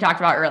same thing we talked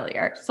about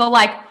earlier. So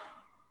like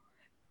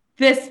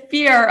this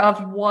fear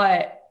of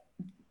what,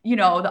 you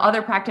know, the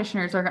other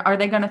practitioners are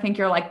they going to think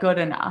you're like good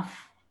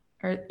enough?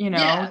 Or, you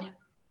know,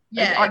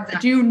 exactly.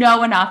 Do you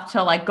know enough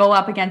to like go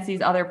up against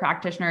these other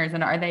practitioners,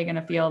 and are they going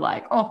to feel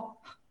like, oh,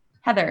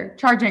 Heather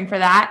charging for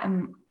that?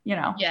 And, you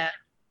know, yeah,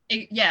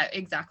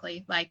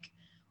 exactly. Like,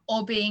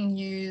 or being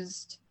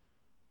used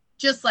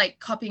just like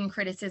copying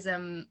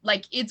criticism.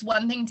 Like it's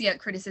one thing to get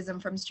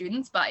criticism from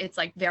students, but it's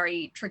like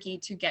very tricky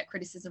to get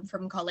criticism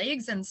from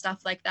colleagues and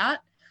stuff like that.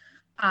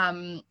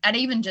 And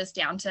even just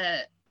down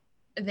to,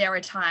 there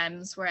are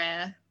times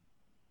where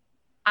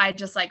I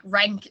just like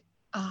rank,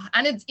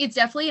 and it's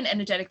definitely an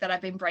energetic that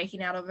I've been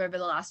breaking out of over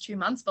the last 2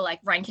 months, but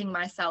like ranking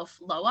myself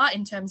lower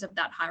in terms of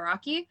that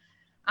hierarchy.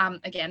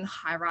 Again,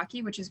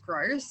 hierarchy, which is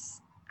gross.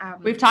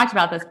 We've talked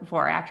about this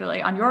before,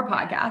 actually, on your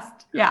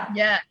podcast.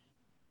 Yeah.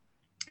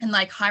 And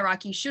like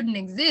hierarchy shouldn't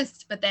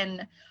exist, but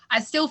then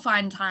I still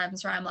find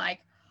times where I'm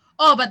like,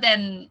 oh, but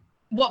then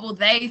what will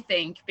they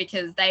think,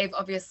 because they've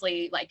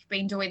obviously like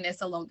been doing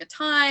this a longer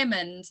time,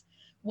 and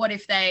what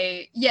if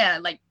they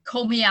like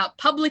call me out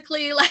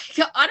publicly? Like,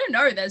 I don't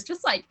know, there's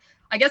just like,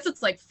 I guess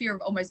it's like fear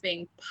of almost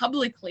being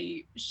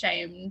publicly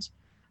shamed,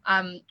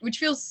 which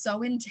feels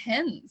so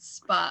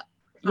intense. But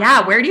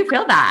yeah, where do you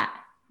feel that?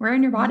 Where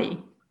in your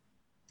body?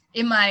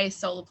 In my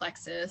solar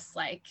plexus,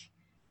 like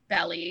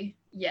belly.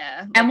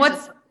 Yeah. And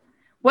what's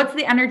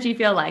the energy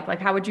feel like? Like,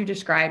 how would you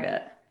describe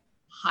it?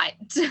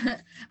 Height.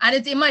 And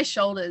it's in my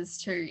shoulders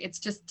too. It's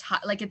just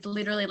like, it's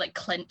literally like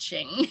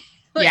clenching.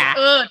 Like, yeah.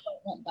 I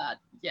don't want that.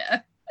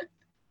 Yeah.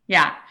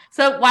 Yeah.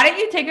 So why don't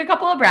you take a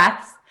couple of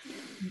breaths?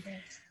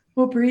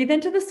 We'll breathe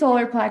into the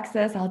solar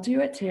plexus. I'll do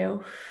it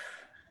too.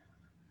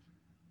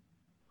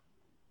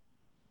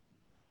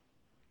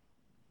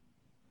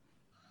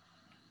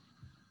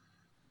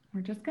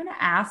 We're just going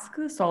to ask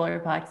the solar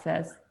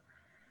plexus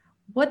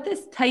what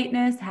this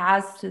tightness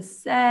has to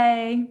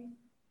say,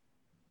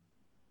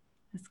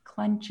 this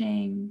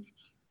clenching.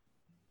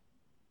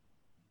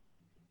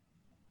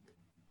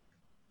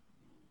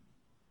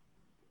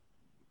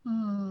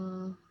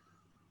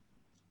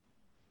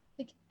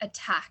 Like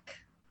attack,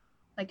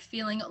 like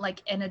feeling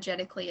like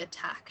energetically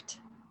attacked.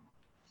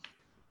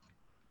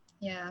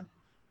 Yeah.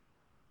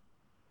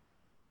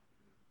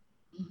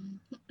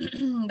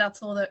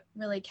 That's all that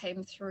really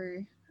came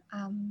through.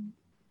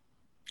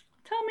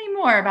 Tell me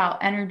more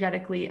about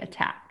energetically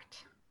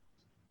attacked.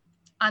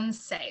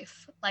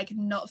 Unsafe, like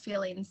not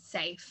feeling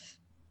safe.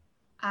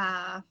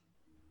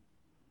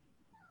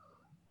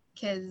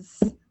 Because,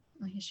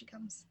 oh, here she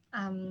comes.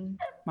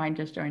 Mine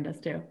just joined us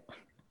too.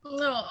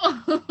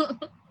 Oh,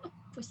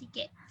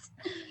 pussycats.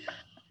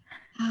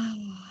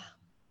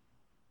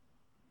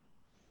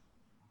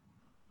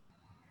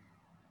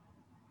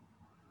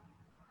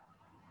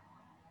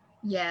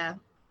 Yeah,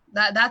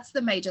 that's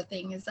the major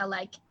thing, is that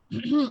like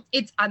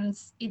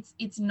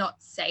it's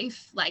not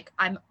safe. Like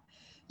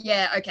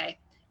okay.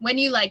 When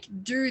you like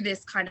do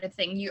this kind of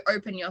thing, you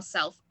open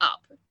yourself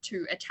up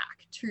to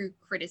attack, to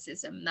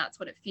criticism. That's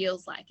what it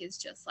feels like, is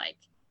just like,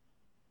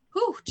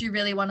 whew, do you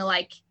really want to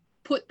like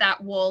put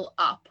that wall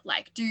up?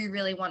 Like, do you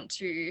really want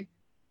to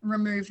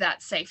remove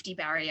that safety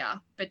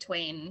barrier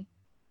between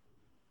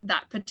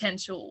that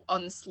potential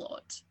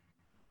onslaught?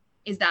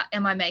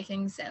 Am I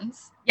making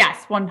sense?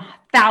 Yes,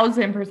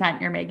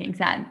 1000% you're making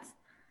sense.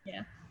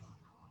 Yeah.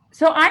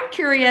 So I'm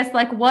curious,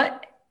 like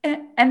what,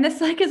 and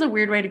this like is a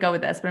weird way to go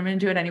with this, but I'm going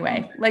to do it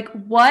anyway. Like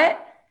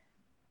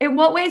in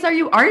what ways are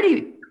you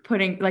already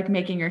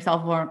making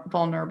yourself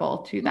vulnerable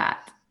to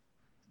that?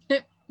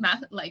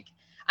 Like,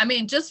 I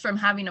mean, just from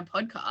having a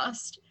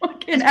podcast.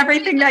 Like in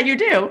everything that you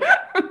do.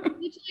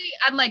 Literally,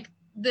 and like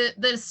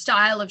the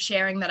style of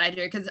sharing that I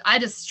do, because I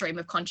just stream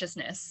of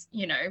consciousness,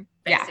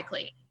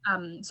 basically.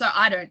 Yeah. So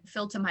I don't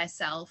filter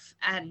myself,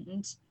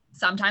 and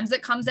sometimes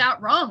it comes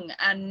out wrong,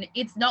 and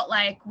it's not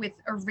like with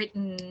a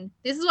written,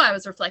 this is why I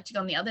was reflecting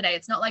on the other day,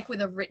 it's not like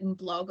with a written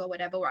blog or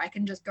whatever where I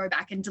can just go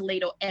back and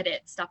delete or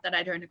edit stuff that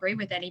I don't agree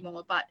with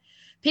anymore. But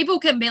people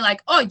can be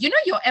like, oh,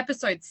 your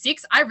episode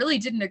 6, I really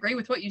didn't agree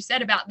with what you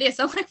said about this.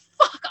 I'm like,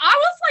 fuck, I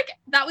was like,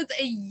 that was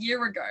a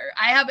year ago.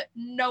 I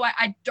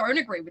don't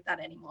agree with that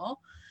anymore.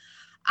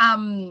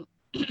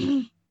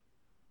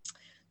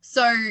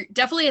 So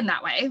definitely in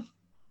that way.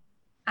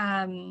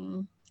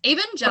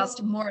 Even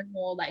just more and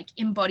more like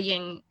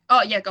embodying.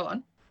 Oh yeah, go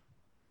on.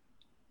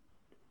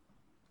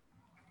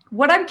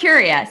 What I'm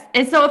curious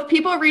is, so if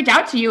people reach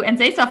out to you and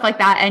say stuff like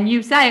that, and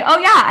you say, oh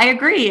yeah, I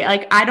agree.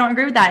 Like, I don't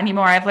agree with that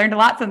anymore. I've learned a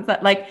lot since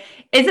that. Like,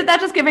 isn't that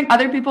just giving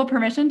other people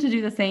permission to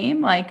do the same?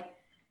 Like,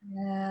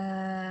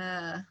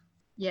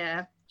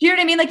 yeah. Do you know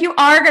what I mean? Like, you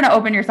are going to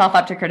open yourself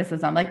up to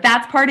criticism. Like,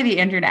 that's part of the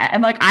internet.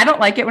 And like, I don't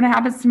like it when it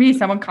happens to me.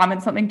 Someone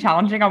comments something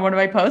challenging on one of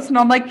my posts, and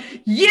I'm like,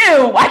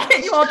 why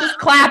can't you all just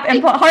clap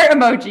and put heart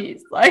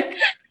emojis? Like,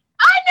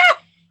 I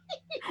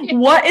know.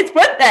 What is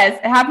with this?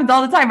 It happens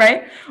all the time,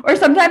 right? Or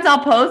sometimes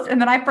I'll post and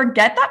then I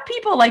forget that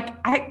people like,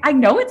 I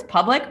know it's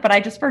public, but I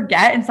just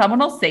forget, and someone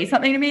will say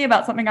something to me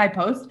about something I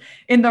post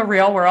in the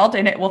real world,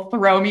 and it will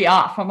throw me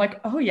off. I'm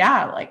like, oh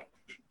yeah, like,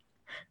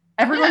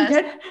 everyone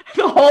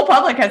the whole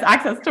public has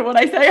access to what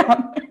I say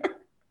on there.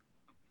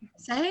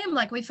 Same,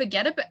 like we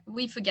forget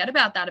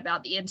about that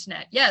about the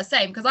internet. Yeah,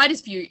 same, because I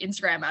just view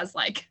Instagram as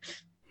like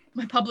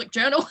my public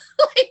journal.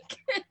 Like,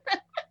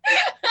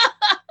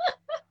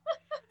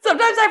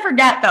 sometimes I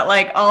forget that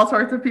like all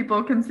sorts of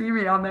people can see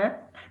me on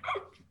there.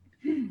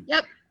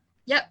 Yep.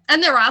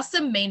 And there are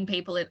some mean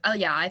people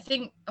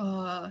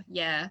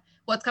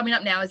what's coming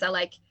up now is that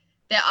like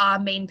there are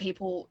mean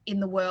people in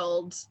the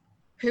world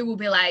who will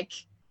be like,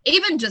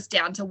 even just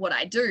down to what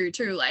I do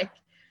too, like,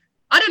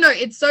 I don't know,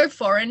 it's so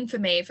foreign for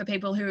me, for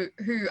people who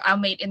I'll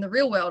meet in the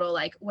real world or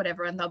like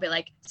whatever, and they'll be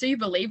like, so you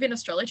believe in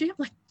astrology? I'm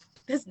like,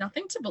 there's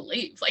nothing to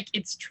believe, like,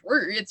 it's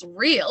true, it's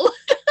real.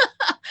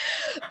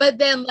 But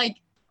then like,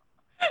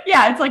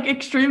 yeah, it's like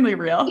extremely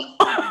real.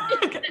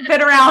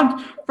 Been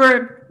around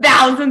for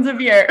thousands of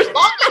years.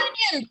 Longer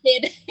than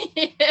you,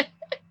 kid.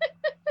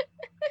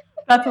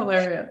 That's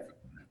hilarious.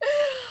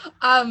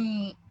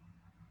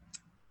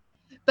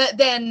 But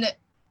then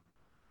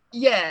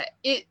yeah,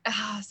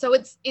 so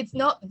it's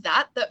not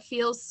that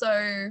feels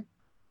so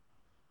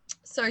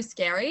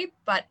scary,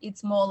 but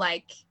it's more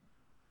like,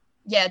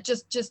 yeah,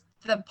 just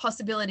the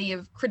possibility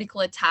of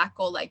critical attack,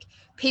 or like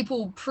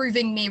people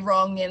proving me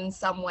wrong in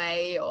some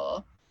way,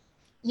 or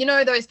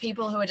those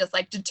people who are just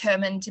like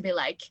determined to be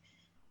like,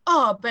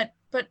 oh, but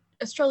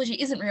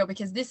astrology isn't real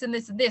because this and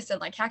this and this,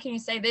 and like how can you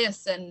say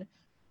this? And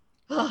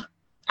I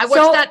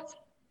watched that.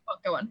 Oh,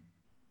 go on.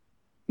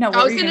 No,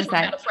 I was going to talk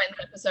about a Friends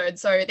episode,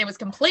 so it was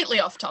completely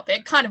off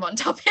topic, kind of on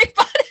topic,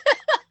 but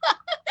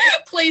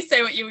please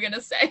say what you were going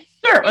to say.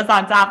 Sure, it was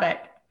on topic.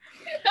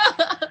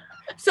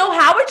 So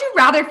how would you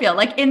rather feel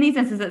like in these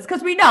instances?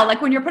 Because we know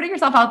like when you're putting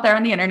yourself out there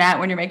on the internet,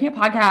 when you're making a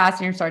podcast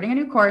and you're starting a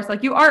new course,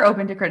 like you are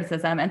open to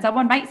criticism, and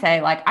someone might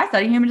say like, I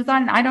study human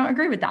design and I don't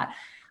agree with that.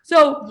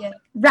 So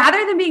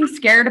rather than being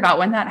scared about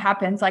when that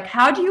happens, like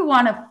how do you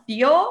want to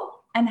feel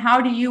and how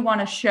do you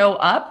want to show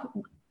up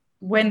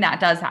when that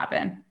does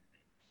happen?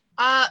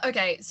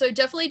 Okay, so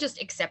definitely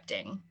just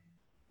accepting.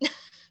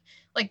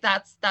 Like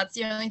that's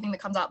the only thing that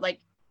comes up. Like,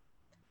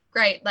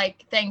 great,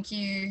 like thank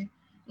you.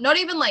 Not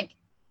even like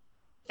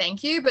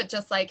thank you, but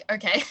just like,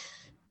 okay,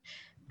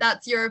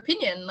 that's your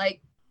opinion.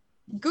 Like,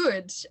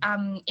 good.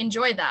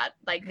 Enjoy that.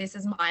 Like, this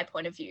is my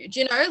point of view.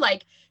 Do you know?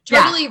 Like,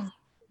 totally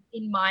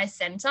in my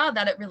center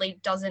that it really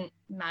doesn't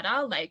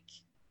matter. Like,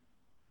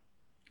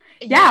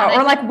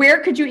 or like where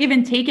could you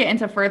even take it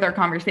into further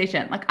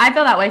conversation? Like I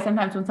feel that way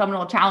sometimes when someone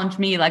will challenge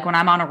me, like when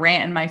I'm on a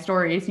rant in my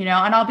stories, and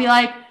I'll be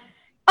like,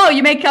 oh,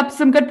 you make up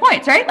some good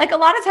points, right? Like a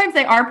lot of times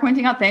they are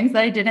pointing out things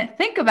that I didn't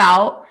think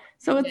about.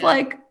 So it's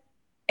like,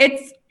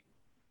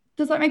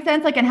 does that make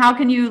sense? Like, and how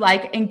can you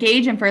like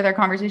engage in further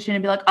conversation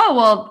and be like, oh,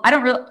 well, I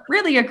don't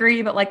really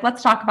agree, but like,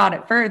 let's talk about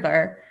it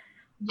further.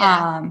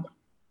 Yeah.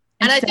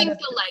 And I think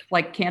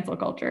like cancel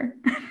culture.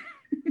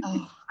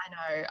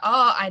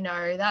 I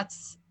know.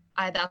 That's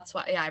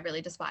why, I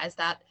really despise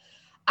that.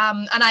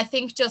 And I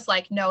think just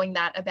like knowing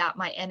that about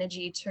my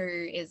energy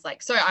too is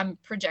like, so I'm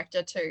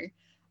projector too,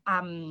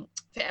 for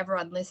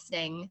everyone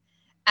listening.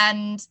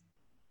 And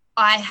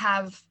I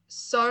have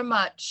so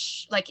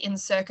much like in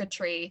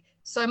circuitry,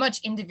 so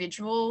much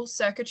individual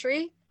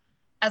circuitry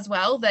as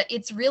well, that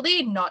it's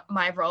really not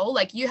my role.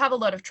 Like you have a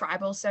lot of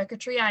tribal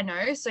circuitry, I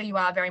know. So you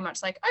are very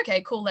much like,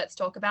 okay, cool, let's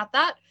talk about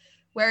that.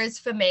 Whereas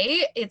for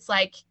me, it's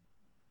like,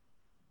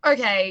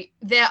 okay,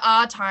 there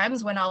are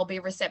times when I'll be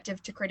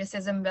receptive to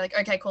criticism and be like,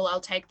 okay, cool, I'll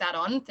take that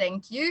on.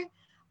 Thank you.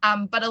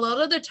 But a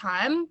lot of the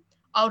time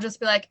I'll just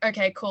be like,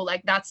 okay, cool.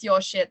 Like that's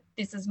your shit.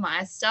 This is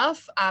my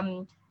stuff.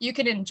 You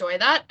can enjoy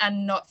that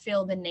and not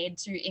feel the need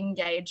to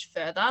engage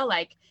further.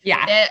 Like,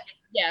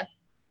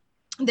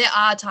 there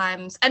are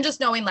times, and just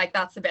knowing like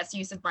that's the best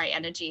use of my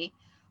energy,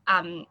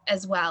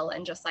 as well.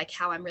 And just like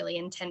how I'm really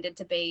intended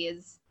to be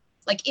is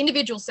like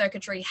individual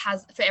circuitry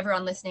has, for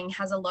everyone listening,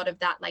 has a lot of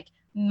that like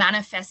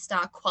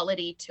manifestor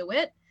quality to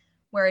it,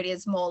 where it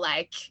is more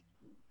like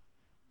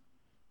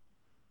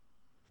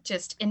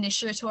just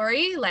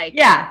initiatory, like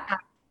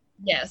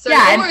so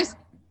almost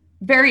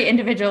very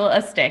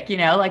individualistic,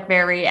 like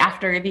very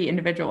after the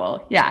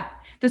individual.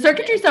 The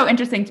circuitry is so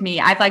interesting to me.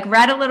 I've like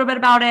read a little bit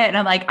about it, and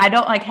I'm like, I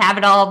don't like have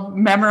it all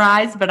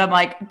memorized, but I'm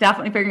like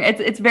definitely figuring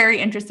it's very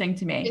interesting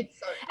to me.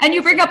 And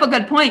you bring up a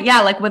good point. Yeah,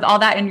 like with all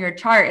that in your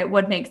chart, it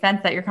would make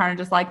sense that you're kind of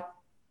just like,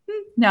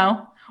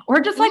 no, or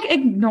just like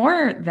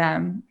ignore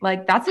them.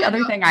 Like that's the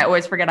other thing I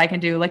always forget I can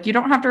do. Like you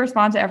don't have to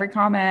respond to every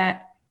comment.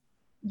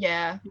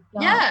 Yeah.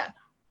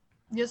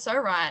 You're so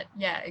right.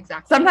 Yeah,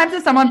 exactly. Sometimes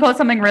if someone posts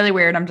something really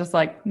weird, I'm just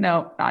like,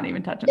 no, not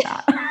even touching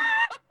that.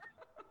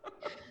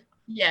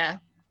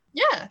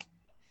 Yeah,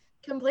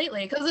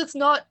 completely. Because it's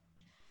not,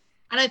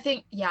 and I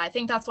think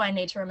that's why I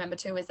need to remember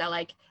too, is that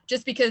like,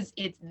 just because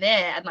it's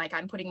there and like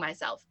I'm putting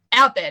myself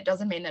out there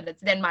doesn't mean that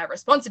it's then my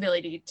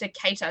responsibility to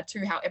cater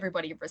to how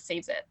everybody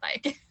receives it.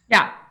 Like,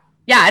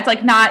 yeah, it's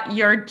like not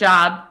your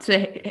job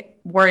to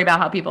worry about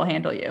how people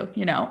handle you,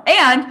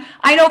 And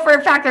I know for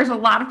a fact there's a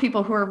lot of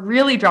people who are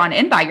really drawn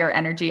in by your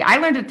energy. I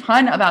learned a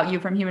ton about you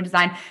from human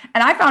design,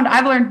 and I found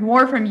I've learned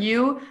more from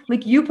you.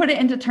 Like you put it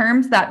into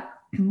terms that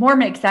more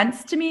make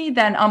sense to me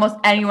than almost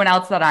anyone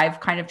else that I've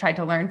kind of tried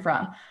to learn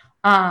from.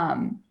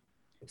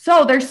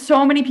 So there's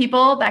so many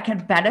people that can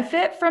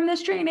benefit from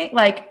this training.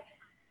 Like,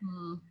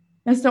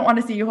 I just don't want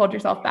to see you hold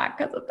yourself back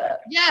because of that.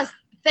 Yes.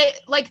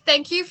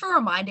 Thank you for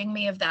reminding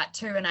me of that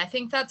too. And I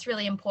think that's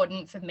really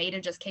important for me to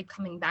just keep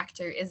coming back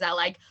to, is that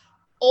like,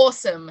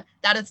 awesome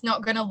that it's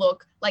not going to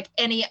look like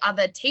any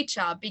other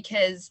teacher,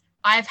 because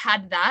I've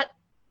had that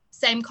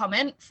same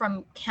comment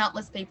from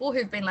countless people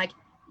who've been like,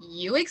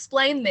 you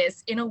explain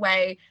this in a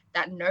way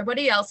that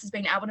nobody else has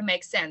been able to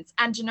make sense.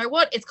 And you know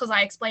what? It's because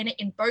I explain it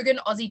in bogan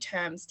Aussie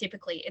terms.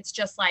 Typically, it's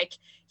just like,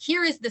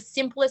 here is the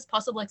simplest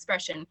possible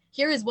expression.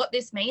 Here is what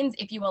this means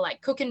if you are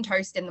like cooking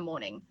toast in the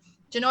morning.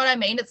 Do you know what I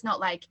mean? It's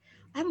not like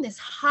I'm this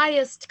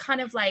highest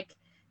kind of like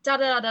da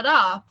da da da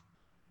da.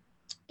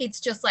 It's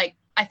just like,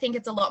 I think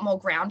it's a lot more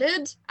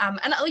grounded. And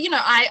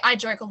I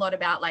joke a lot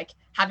about like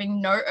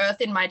having no earth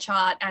in my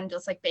chart and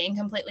just like being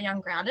completely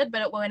ungrounded.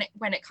 But when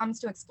it comes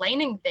to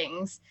explaining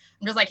things,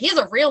 I'm just like, here's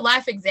a real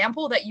life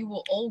example that you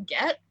will all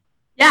get.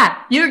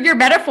 Yeah, your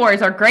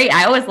metaphors are great.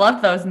 I always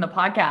loved those in the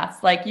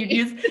podcast. Like I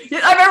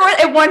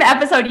remember in one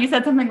episode you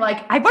said something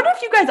like, I wonder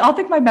if you guys all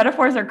think my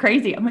metaphors are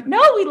crazy. I'm like,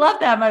 no, we love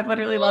them. I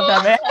literally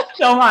love them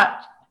so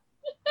much.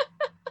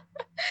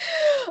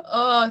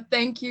 Oh,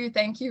 thank you.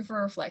 Thank you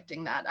for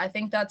reflecting that. I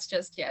think that's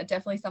just,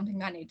 definitely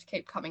something I need to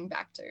keep coming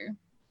back to.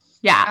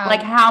 Yeah.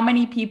 Like how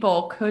many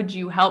people could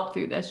you help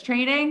through this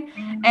training?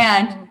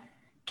 And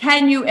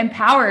can you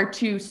empower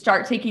to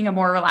start taking a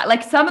more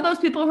like some of those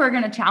people who are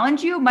going to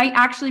challenge you might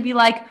actually be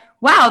like,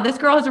 wow, this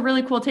girl has a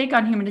really cool take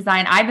on human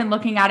design. I've been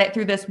looking at it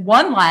through this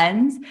one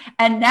lens.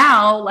 And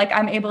now like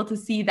I'm able to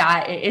see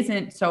that it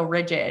isn't so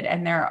rigid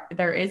and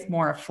there is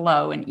more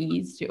flow and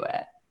ease to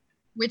it.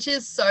 Which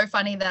is so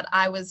funny that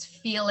I was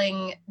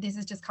feeling, this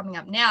is just coming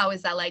up now,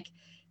 is that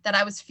that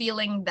I was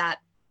feeling that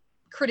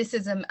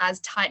criticism as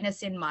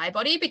tightness in my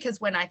body, because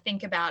when I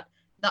think about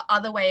the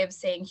other way of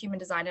seeing human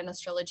design and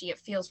astrology, it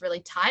feels really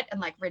tight and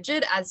like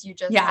rigid, as you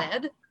just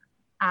said,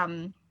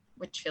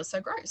 which feels so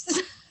gross.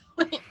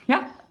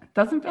 Yeah, it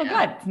doesn't feel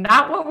good. It's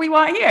not what we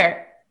want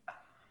here.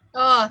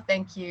 Oh,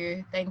 thank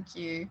you. Thank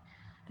you.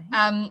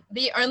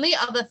 The only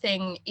other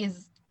thing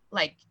is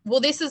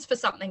this is for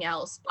something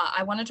else, but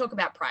I want to talk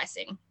about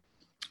pricing.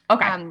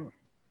 Okay.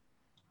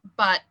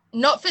 But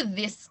not for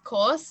this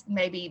course,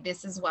 maybe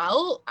this as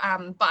well.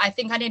 But I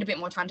think I need a bit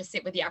more time to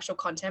sit with the actual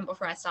content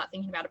before I start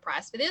thinking about a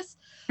price for this.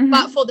 Mm-hmm.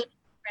 But for the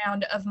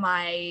round of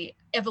my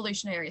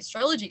evolutionary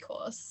astrology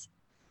course,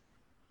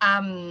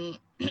 do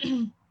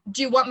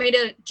you want me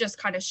to just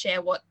kind of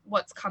share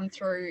what's come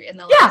through in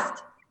the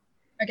last?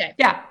 Okay.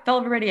 Yeah, fill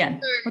everybody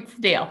in. What's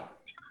the deal?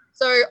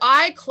 So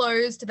I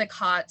closed the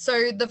cart.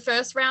 So the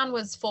first round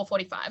was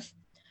 445.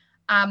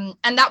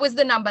 And that was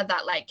the number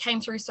that came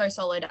through so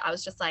solid. I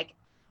was just like,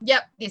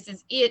 yep, this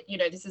is it.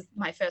 This is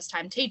my first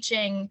time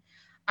teaching.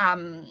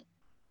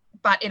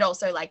 But it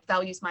also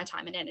values my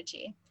time and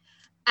energy.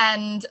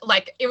 And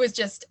it was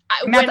just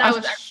when I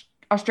was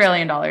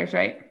Australian dollars,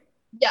 right?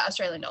 Yeah,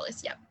 Australian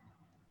dollars. Yeah.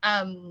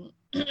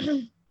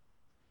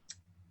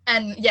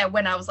 And yeah,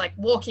 when I was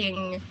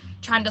walking,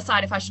 trying to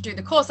decide if I should do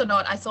the course or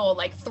not, I saw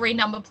 3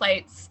 number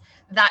plates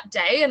that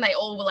day, and they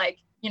all were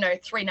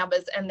 3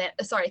 numbers and then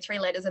 3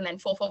 letters and then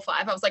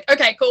 445. I was like,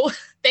 okay, cool.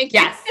 Thank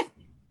you. Yes.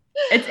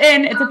 It's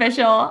in, it's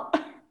official.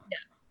 Yeah.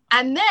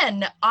 And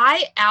then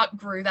I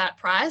outgrew that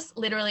price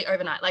literally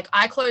overnight.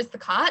 I closed the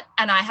cart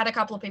and I had a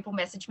couple of people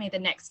message me the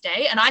next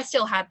day, and I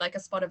still had a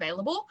spot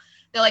available.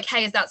 They're like,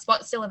 hey, is that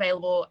spot still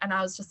available? And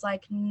I was just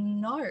like,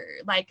 no,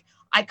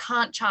 I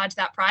can't charge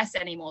that price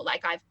anymore.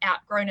 I've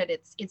outgrown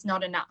it. It's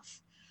not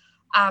enough.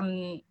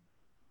 And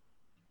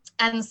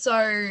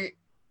so,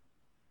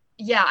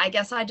 yeah, I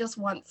guess I just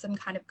want some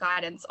kind of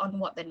guidance on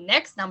what the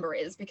next number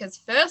is, because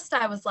first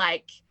I was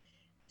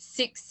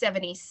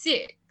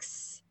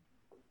 676,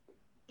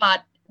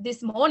 but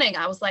this morning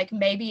I was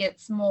maybe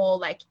it's more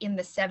in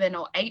the 700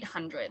 or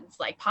 800s.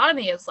 Part of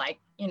me is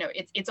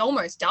it's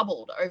almost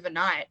doubled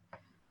overnight.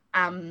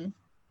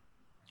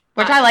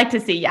 Which I like to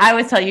see. I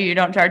always tell you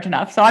don't charge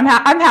enough, so I'm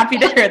happy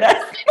to hear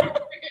this.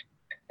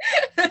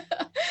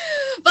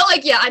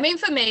 But yeah, I mean,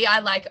 for me,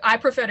 I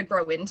prefer to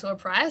grow into a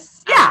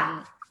price.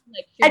 Yeah.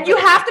 And you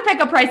have to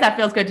pick a price that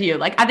feels good to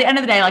you. At the end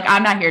of the day,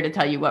 I'm not here to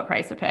tell you what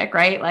price to pick,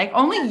 right?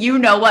 Only you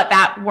know what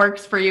that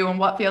works for you and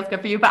what feels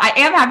good for you. But I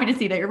am happy to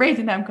see that you're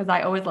raising them, because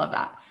I always love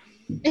that.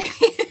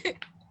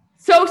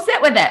 So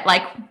sit with it.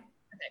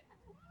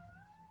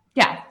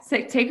 Yeah,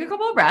 take a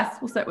couple of breaths.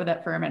 We'll sit with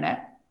it for a minute.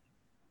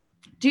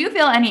 Do you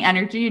feel any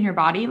energy in your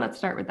body? Let's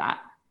start with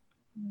that.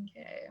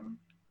 Okay.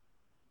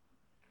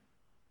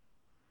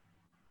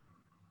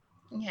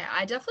 Yeah,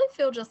 I definitely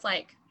feel just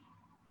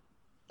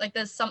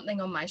there's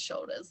something on my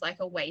shoulders,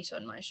 a weight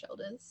on my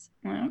shoulders.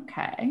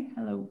 Okay,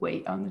 a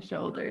weight on the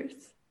shoulders.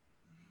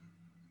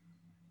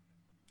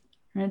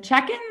 I'm going to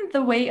check in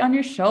the weight on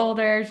your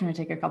shoulders. I'm going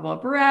to take a couple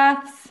of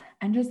breaths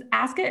and just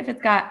ask it if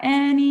it's got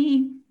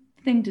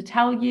anything to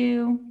tell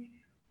you,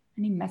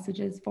 any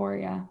messages for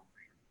you.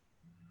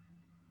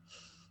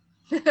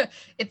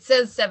 It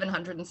says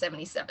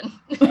 777.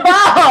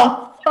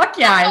 Oh, fuck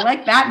yeah. I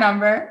like that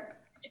number.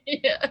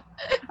 Yeah.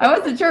 I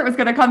wasn't sure it was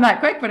going to come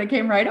that quick, but it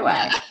came right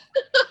away.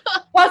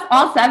 Plus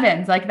all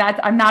 7s.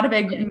 I'm not a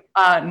big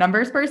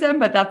numbers person,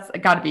 but that's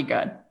got to be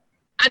good.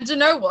 And do you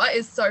know what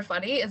is so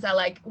funny is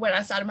that when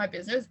I started my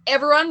business,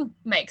 everyone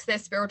makes their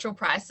spiritual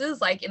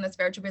prices in the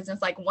spiritual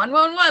business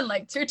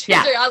 111, 222.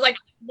 Yeah. I was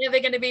never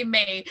going to be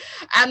me.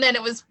 And then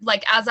it was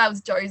as I was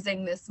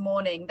dozing this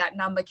morning, that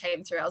number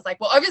came through. I was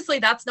well, obviously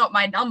that's not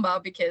my number,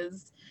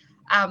 because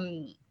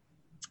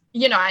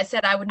I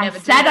said I would never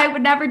do that. I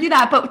would never do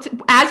that. But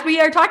as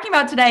we are talking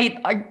about today,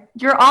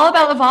 you're all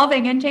about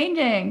evolving and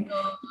changing.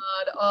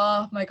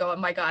 Oh my God.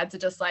 My guides are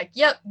just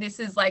yep, this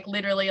is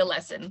literally a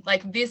lesson.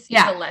 This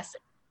is a lesson.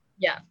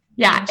 Yeah.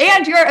 Yeah.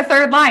 And you're a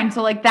 3rd line.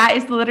 So that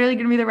is literally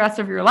going to be the rest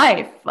of your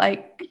life.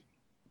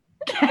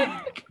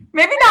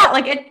 Maybe not,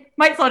 like it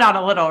might slow down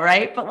a little,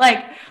 right? But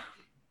like,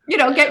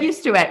 get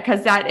used to it,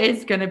 because that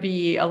is going to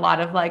be a lot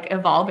of like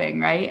evolving,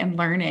 right? And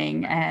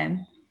learning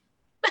and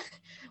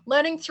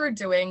learning through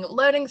doing,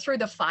 learning through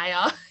the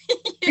fire.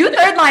 You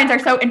third lines are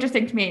so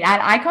interesting to me.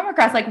 And I come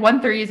across like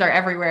 1-3s are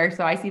everywhere.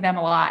 So I see them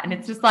a lot. And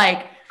it's just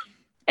like,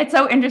 it's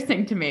so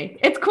interesting to me.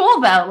 It's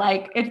cool though.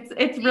 Like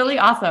it's really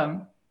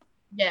awesome.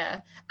 Yeah.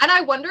 And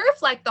I wonder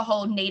if like the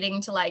whole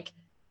needing to like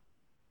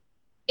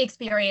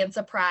experience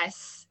a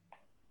price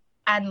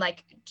and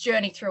like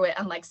journey through it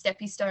and like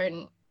steppy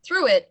stone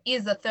through it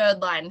is a third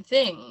line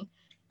thing.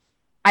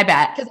 I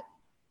bet. Because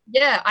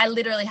yeah, I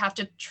literally have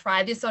to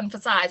try this on for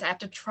size. I have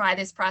to try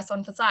this price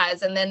on for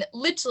size. And then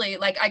literally,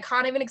 like, I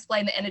can't even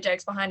explain the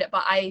energetics behind it,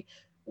 but I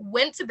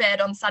went to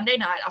bed on Sunday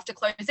night after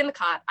closing the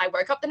cart. I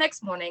woke up the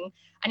next morning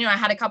and, I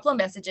had a couple of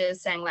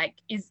messages saying like,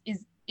 is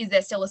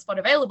there still a spot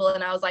available?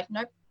 And I was like,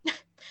 nope.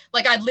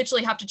 Like, I'd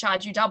literally have to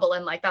charge you double.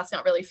 And like, that's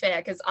not really fair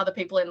because other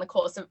people in the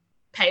course have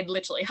paid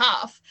literally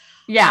half.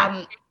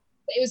 Yeah.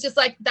 It was just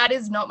like, that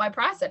is not my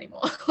price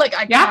anymore. Like,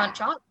 I can't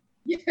charge.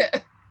 Yeah.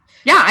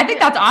 Yeah, I think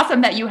that's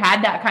awesome that you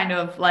had that kind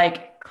of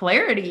like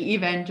clarity,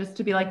 even just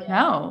to be like,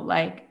 no,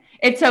 like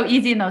it's so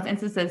easy in those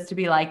instances to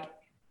be like,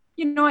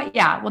 you know what?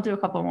 Yeah, we'll do a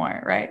couple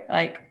more, right?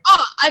 Like,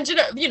 oh, and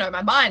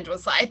my mind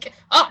was like,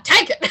 oh,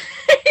 take it.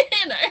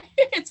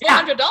 It's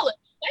 $400.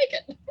 Take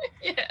it.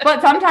 Yeah.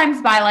 But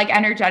sometimes by like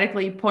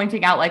energetically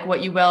pointing out like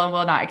what you will and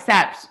will not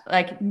accept,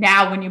 like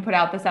now when you put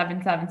out the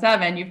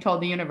 777, you've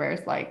told the universe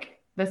like,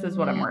 this is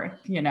what I'm worth,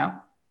 Yeah.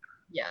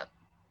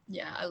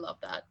 Yeah, I love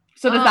that.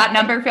 So does that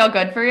number feel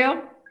good for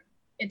you?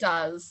 It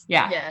does.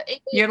 Yeah. Yeah.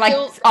 You're like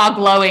all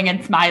glowing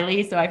and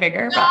smiley, so I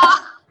figure. Yeah.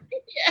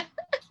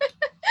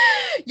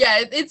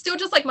 Yeah, it's still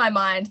just like my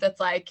mind that's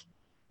like,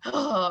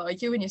 oh,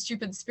 you and your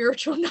stupid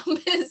spiritual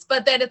numbers.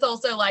 But then it's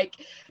also like,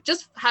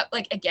 just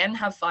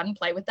have fun,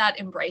 play with that,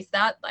 embrace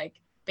that, like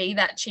be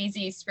that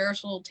cheesy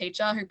spiritual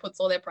teacher who puts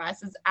all their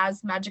prices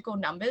as magical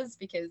numbers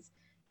because,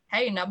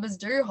 hey, numbers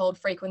do hold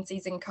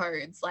frequencies and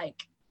codes.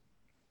 Like,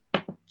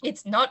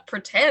 it's not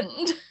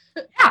pretend.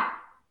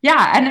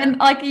 Yeah. And then,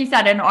 like you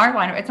said, in our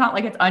line, it's not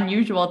like it's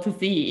unusual to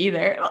see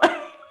either.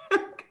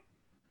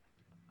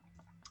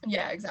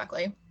 Yeah,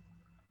 exactly.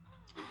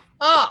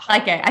 Oh,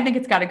 like it. I think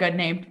it's got a good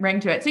name ring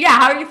to it. So yeah,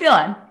 how are you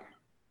feeling?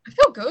 I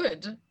feel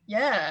good.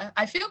 Yeah,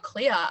 I feel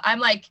clear. I'm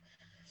like,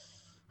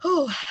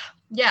 oh,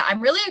 yeah, I'm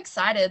really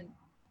excited.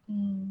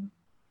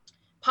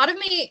 Part of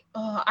me,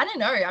 I don't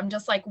know. I'm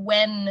just like,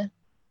 when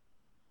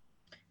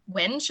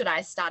should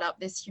I start up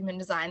this human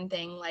design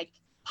thing? Like,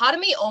 part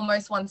of me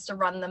almost wants to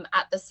run them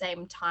at the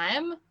same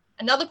time.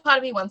 Another part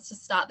of me wants to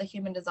start the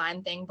human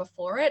design thing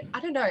before it. I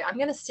don't know. I'm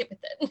going to sit with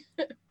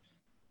it.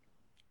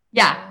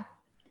 Yeah.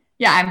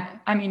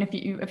 I mean,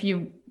 if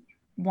you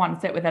want to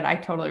sit with it, I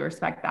totally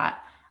respect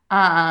that.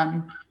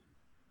 I'm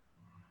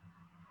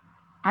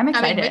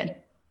excited. I mean,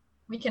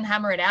 we can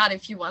hammer it out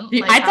if you want.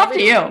 Like, it's up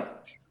to you.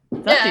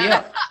 It's up to you.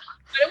 I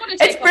don't want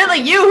to it's really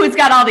you who's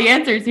got all the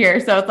answers here.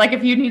 So it's like,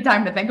 if you need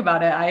time to think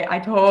about it, I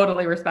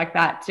totally respect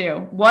that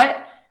too.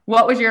 What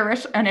was your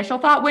initial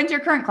thought? When's your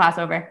current class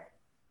over?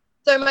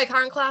 So my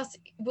current class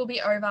will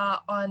be over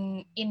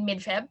in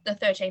mid-Feb, the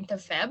 13th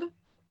of Feb.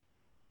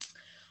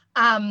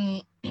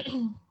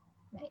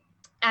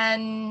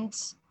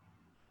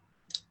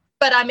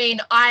 But I mean,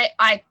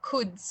 I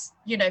could,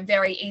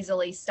 very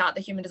easily start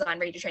the human design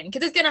reader training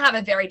because it's going to have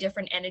a very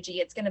different energy.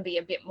 It's going to be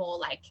a bit more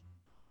like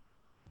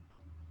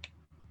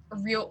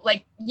real,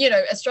 like,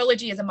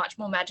 astrology is a much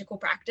more magical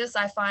practice,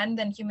 I find,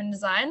 than human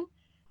design.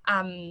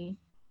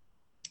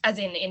 As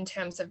in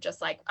terms of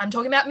just like, I'm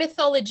talking about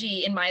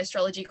mythology in my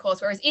astrology course,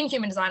 whereas in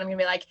human design, I'm going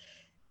to be like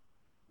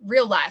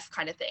real life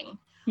kind of thing.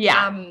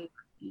 Yeah.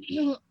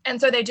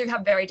 And so they do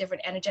have very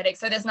different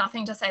energetics. So there's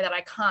nothing to say that I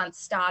can't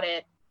start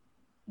it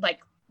like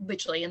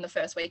literally in the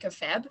first week of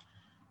Feb,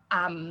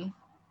 and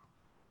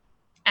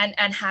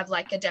have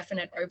like a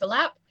definite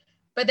overlap.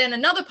 But then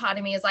another part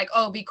of me is like,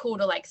 oh, it'd be cool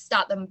to like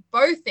start them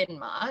both in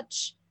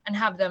March and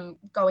have them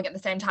going at the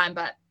same time.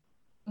 But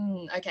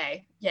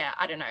okay, yeah,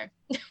 I don't know.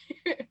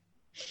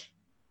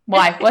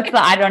 Why?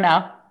 I don't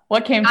know.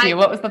 What came to you?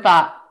 What was the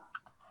thought?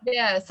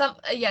 Yeah,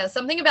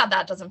 something about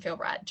that doesn't feel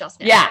right just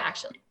now. Yeah,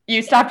 actually.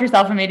 You stopped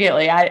yourself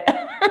immediately.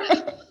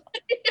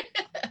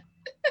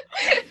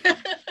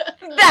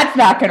 That's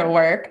not going to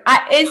work.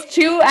 Is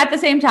 2 at the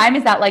same time?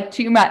 Is that like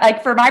too much?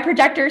 Like for my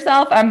projector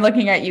self, I'm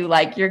looking at you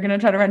like you're going to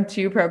try to run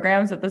 2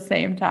 programs at the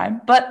same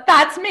time. But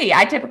that's me.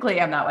 I typically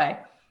am that way.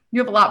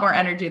 You have a lot more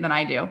energy than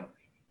I do.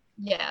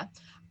 Yeah.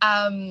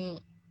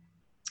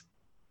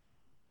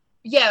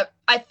 Yeah,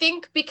 I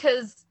think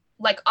because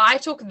like I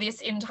took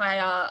this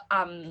entire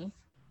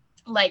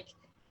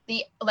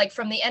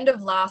from the end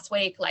of last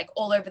week, like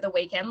all over the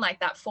weekend, like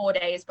that 4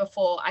 days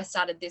before I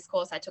started this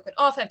course, I took it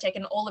off. I've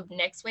taken all of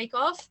next week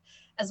off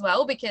as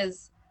well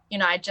because,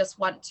 I just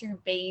want to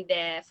be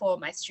there for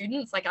my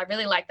students. Like I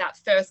really like that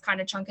first kind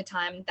of chunk of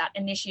time, that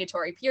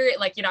initiatory period.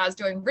 Like, I was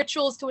doing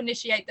rituals to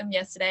initiate them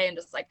yesterday and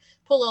just like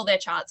pull all their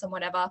charts and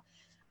whatever.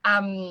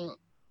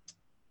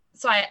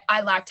 so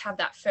I like to have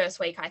that first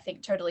week, I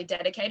think, totally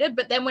dedicated.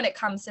 But then when it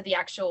comes to the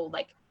actual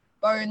like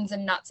bones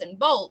and nuts and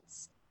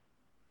bolts,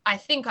 I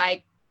think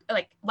like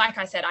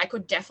I said, I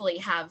could definitely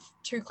have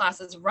 2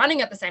 classes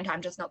running at the same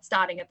time, just not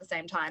starting at the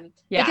same time.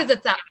 Yeah. Because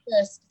it's that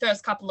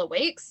first couple of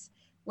weeks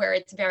where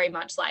it's very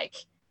much like,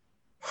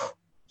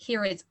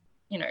 here is,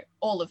 you know,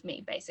 all of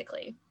me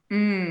basically.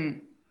 Yeah.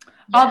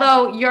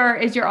 Although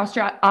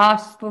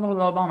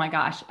oh my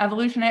gosh,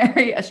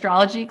 evolutionary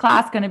astrology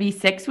class going to be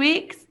 6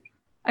 weeks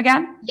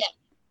again? Yeah.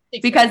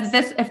 Because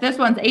if this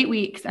one's 8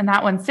 weeks and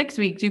that one's 6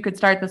 weeks, you could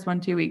start this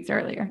one 2 weeks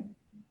earlier.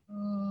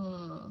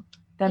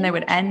 Then they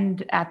would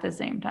end at the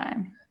same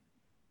time.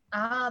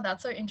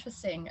 That's so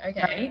interesting.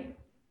 Okay. Right?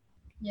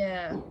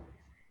 Yeah.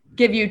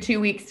 Give you 2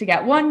 weeks to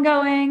get one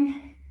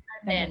going,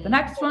 and then get the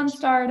next one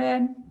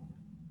started.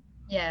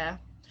 Yeah.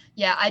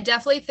 Yeah, I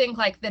definitely think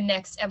like the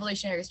next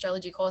evolutionary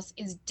astrology course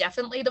is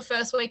definitely the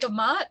first week of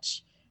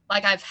March.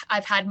 Like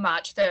I've had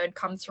March 3rd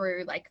come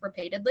through like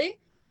repeatedly.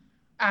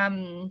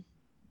 Yeah,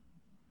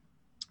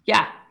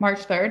 March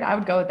 3rd. I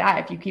would go with that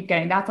if you keep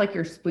getting, that's like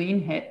your spleen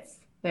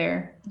hits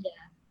there. Yeah.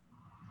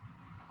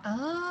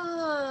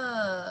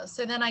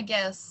 So then I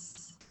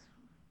guess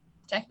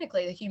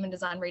technically the human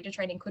design reader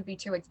training could be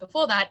 2 weeks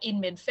before that in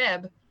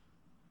mid-Feb.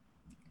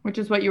 Which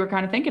is what you were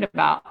kind of thinking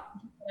about.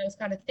 I was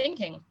kind of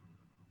thinking,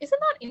 isn't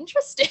that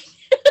interesting?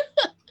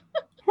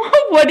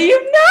 What do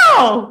you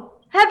know?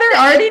 Heather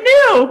already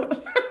knew.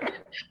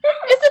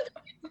 Isn't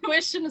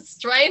intuition a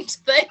strange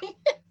thing?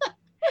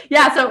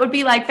 Yeah, so it would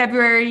be like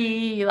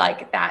February,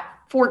 like that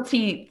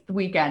 14th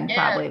weekend,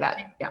 probably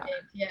that. Yeah.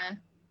 Yeah.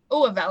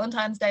 Oh, a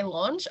Valentine's Day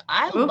launch.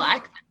 I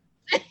like that.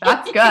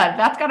 That's good.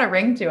 That's got a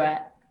ring to it.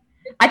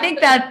 I think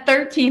that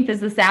 13th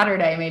is a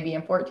Saturday maybe,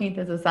 and 14th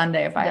is a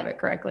Sunday if I have it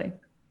correctly.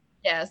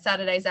 Yeah,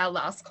 Saturday's our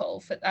last call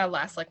for our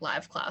last like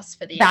live class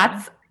for the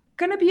That's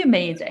gonna be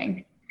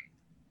amazing.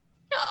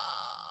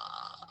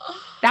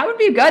 That would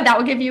be good. That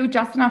would give you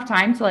just enough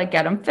time to like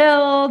get them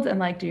filled and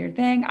like do your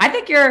thing. I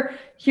think your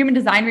human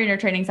design reader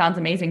training sounds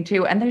amazing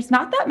too. And there's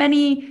not that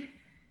many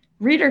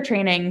reader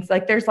trainings.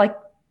 Like there's like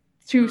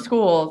 2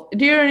 schools.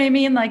 Do you know what I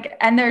mean? Like,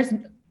 and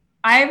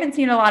I haven't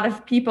seen a lot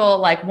of people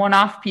like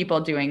one-off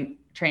people doing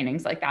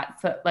trainings like that.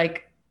 So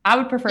like I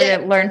would prefer to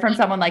learn from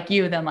someone like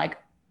you than like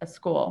a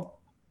school.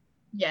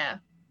 Yeah.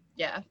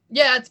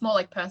 It's more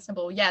like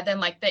personable. Yeah, than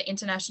like the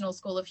International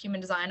School of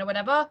Human Design or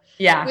whatever.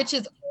 Yeah, which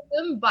is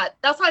awesome. But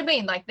that's what I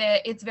mean. Like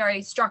it's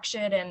very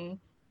structured and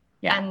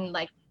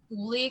like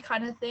schooly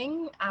kind of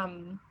thing.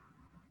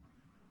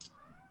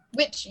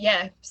 Which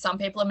some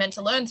people are meant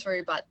to learn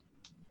through, but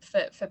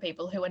for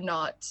people who are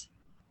not,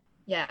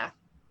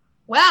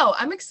 wow,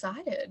 I'm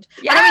excited.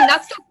 Yes! I mean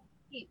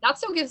that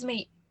still gives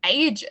me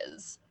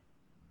ages.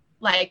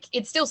 Like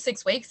it's still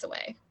 6 weeks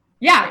away.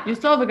 Yeah, you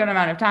still have a good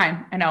amount of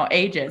time. I know,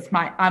 ages.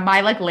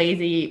 My like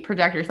lazy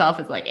projector self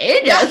is like,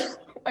 ages?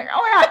 Like,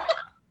 oh my God.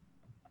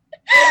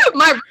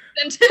 My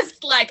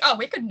dentist like, oh,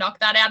 we could knock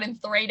that out in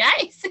 3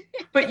 days.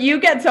 But you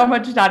get so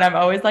much done. I'm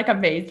always like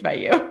amazed by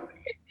you.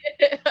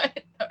 I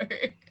know.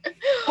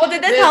 Well,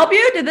 did this help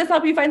you? Did this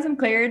help you find some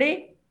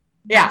clarity?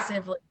 Yeah.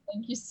 Massively.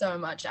 Thank you so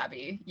much,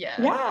 Abby.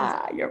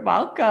 Yeah, you're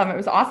welcome. It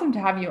was awesome to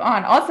have you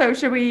on. Also,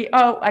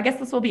 I guess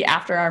this will be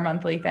after our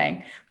monthly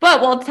thing,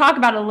 but we'll talk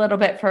about it a little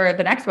bit for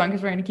the next one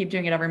because we're going to keep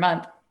doing it every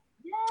month.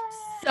 Yeah.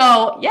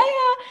 So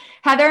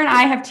Heather and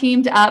I have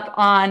teamed up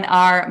on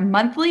our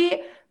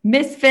monthly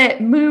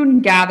Misfit Moon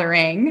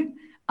Gathering.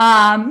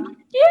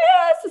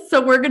 Yes.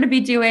 So we're going to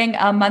be doing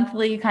a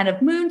monthly kind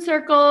of moon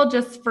circle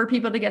just for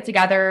people to get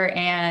together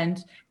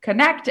and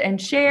connect and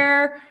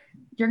share.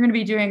 You're going to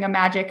be doing a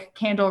magic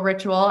candle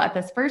ritual at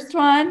this first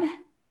one. You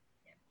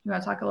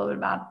want to talk a little bit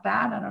about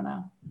that? I don't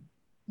know.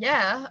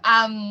 Yeah.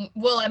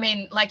 Well, I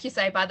mean, like you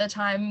say, by the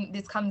time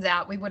this comes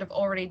out, we would have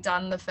already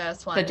done the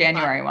first one. The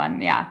January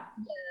one. Yeah.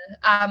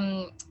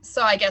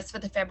 So I guess for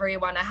the February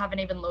one, I haven't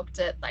even looked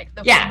at like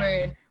the full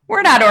moon.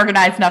 We're not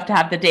organized enough to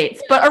have the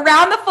dates, but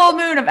around the full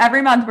moon of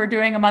every month, we're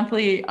doing a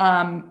monthly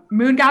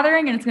moon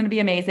gathering, and it's going to be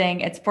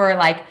amazing. It's for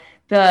like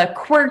the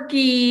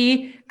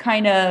quirky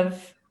kind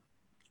of,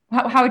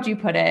 how would you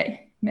put it,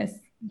 Miss?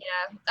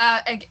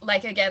 Yeah.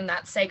 Like, again,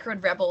 that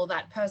sacred rebel,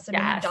 that person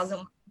who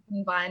doesn't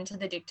conform to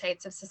the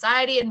dictates of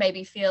society and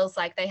maybe feels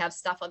like they have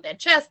stuff on their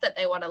chest that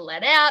they want to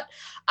let out,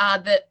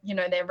 that, you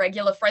know, their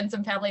regular friends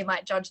and family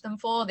might judge them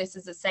for. This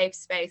is a safe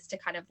space to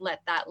kind of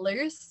let that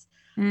loose.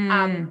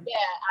 Abby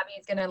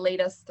is going to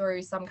lead us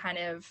through some kind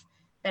of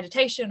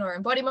meditation or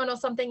embodiment or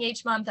something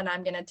each month, and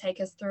I'm going to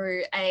take us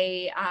through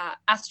a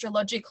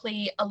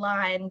astrologically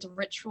aligned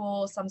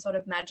ritual, some sort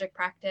of magic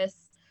practice.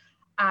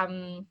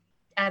 And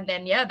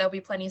then, there'll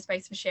be plenty of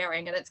space for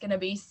sharing, and it's going to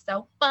be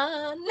so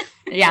fun.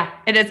 Yeah,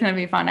 it is going to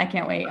be fun. I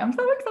can't wait. I'm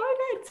so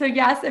excited. So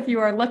yes, if you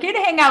are looking to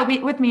hang out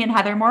with me and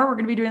Heather more, we're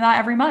going to be doing that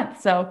every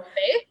month. So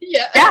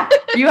yeah,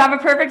 you have a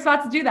perfect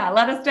spot to do that.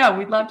 Let us know.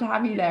 We'd love to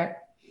have you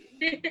there.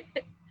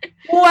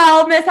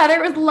 Well, Miss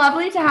Heather, it was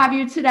lovely to have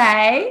you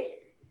today.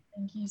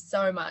 Thank you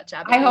so much,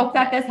 Abby. I hope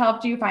that this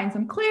helped you find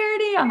some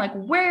clarity on like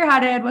where you're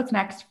headed, what's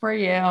next for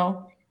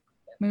you.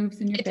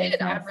 moves in your business. It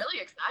did. I'm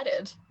really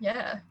excited.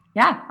 Yeah.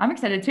 Yeah, I'm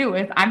excited too.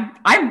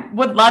 I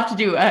would love to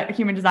do a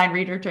human design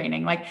reader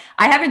training. Like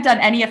I haven't done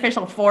any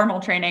official formal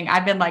training.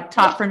 I've been like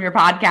taught from your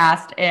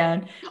podcast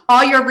and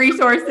all your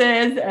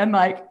resources. And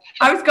like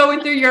I was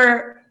going through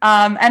your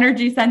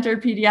energy center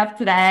PDF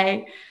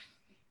today.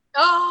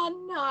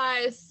 Oh,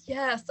 nice.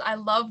 Yes. I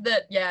love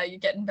that. Yeah. You're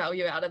getting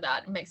value out of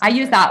that. It makes I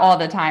use that all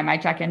the time. I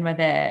check in with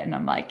it and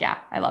I'm like, yeah,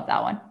 I love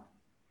that one.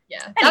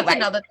 Yeah.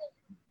 Anyway.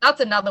 That's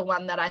another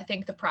one that I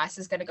think the price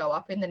is going to go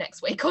up in the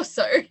next week or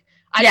so.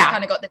 I just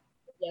kind of got the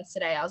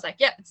yesterday. I was like,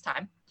 yeah, it's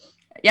time.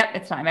 Yep,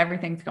 it's time.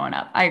 Everything's going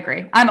up. I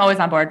agree. I'm always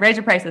on board. Raise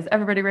your prices.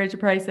 Everybody raise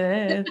your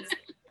prices.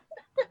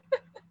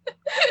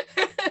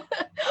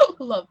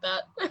 Love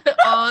that.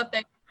 Oh,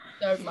 thank you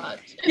so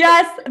much.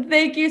 Yes,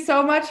 thank you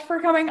so much for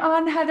coming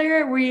on,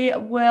 Heather. We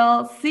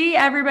will see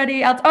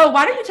everybody else. Oh,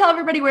 why don't you tell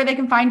everybody where they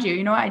can find you?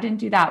 You know what? I didn't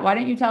do that. Why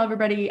don't you tell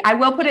everybody? I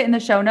will put it in the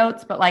show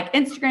notes, but like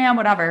Instagram,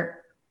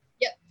 whatever.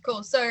 Yep,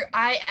 cool. So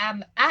I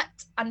am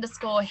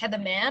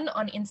 @_Heatherman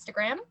on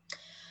Instagram.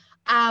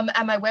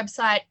 And my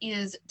website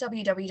is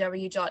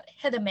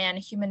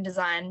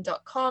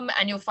www.heathermanhumandesign.com,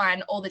 and you'll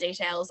find all the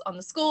details on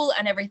the school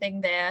and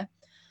everything there.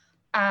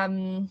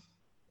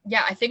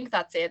 Yeah, I think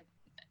that's it.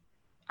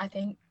 I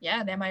think,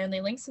 yeah, they're my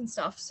only links and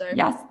stuff. So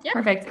yes, yeah.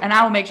 Perfect. And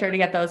I will make sure to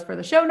get those for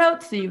the show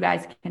notes so you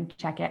guys can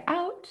check it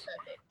out.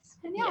 Perfect.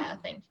 And yeah,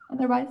 thank you.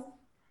 Otherwise,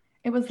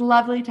 it was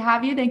lovely to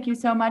have you. Thank you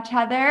so much,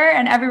 Heather.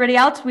 And everybody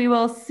else, we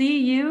will see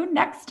you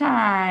next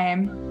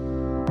time.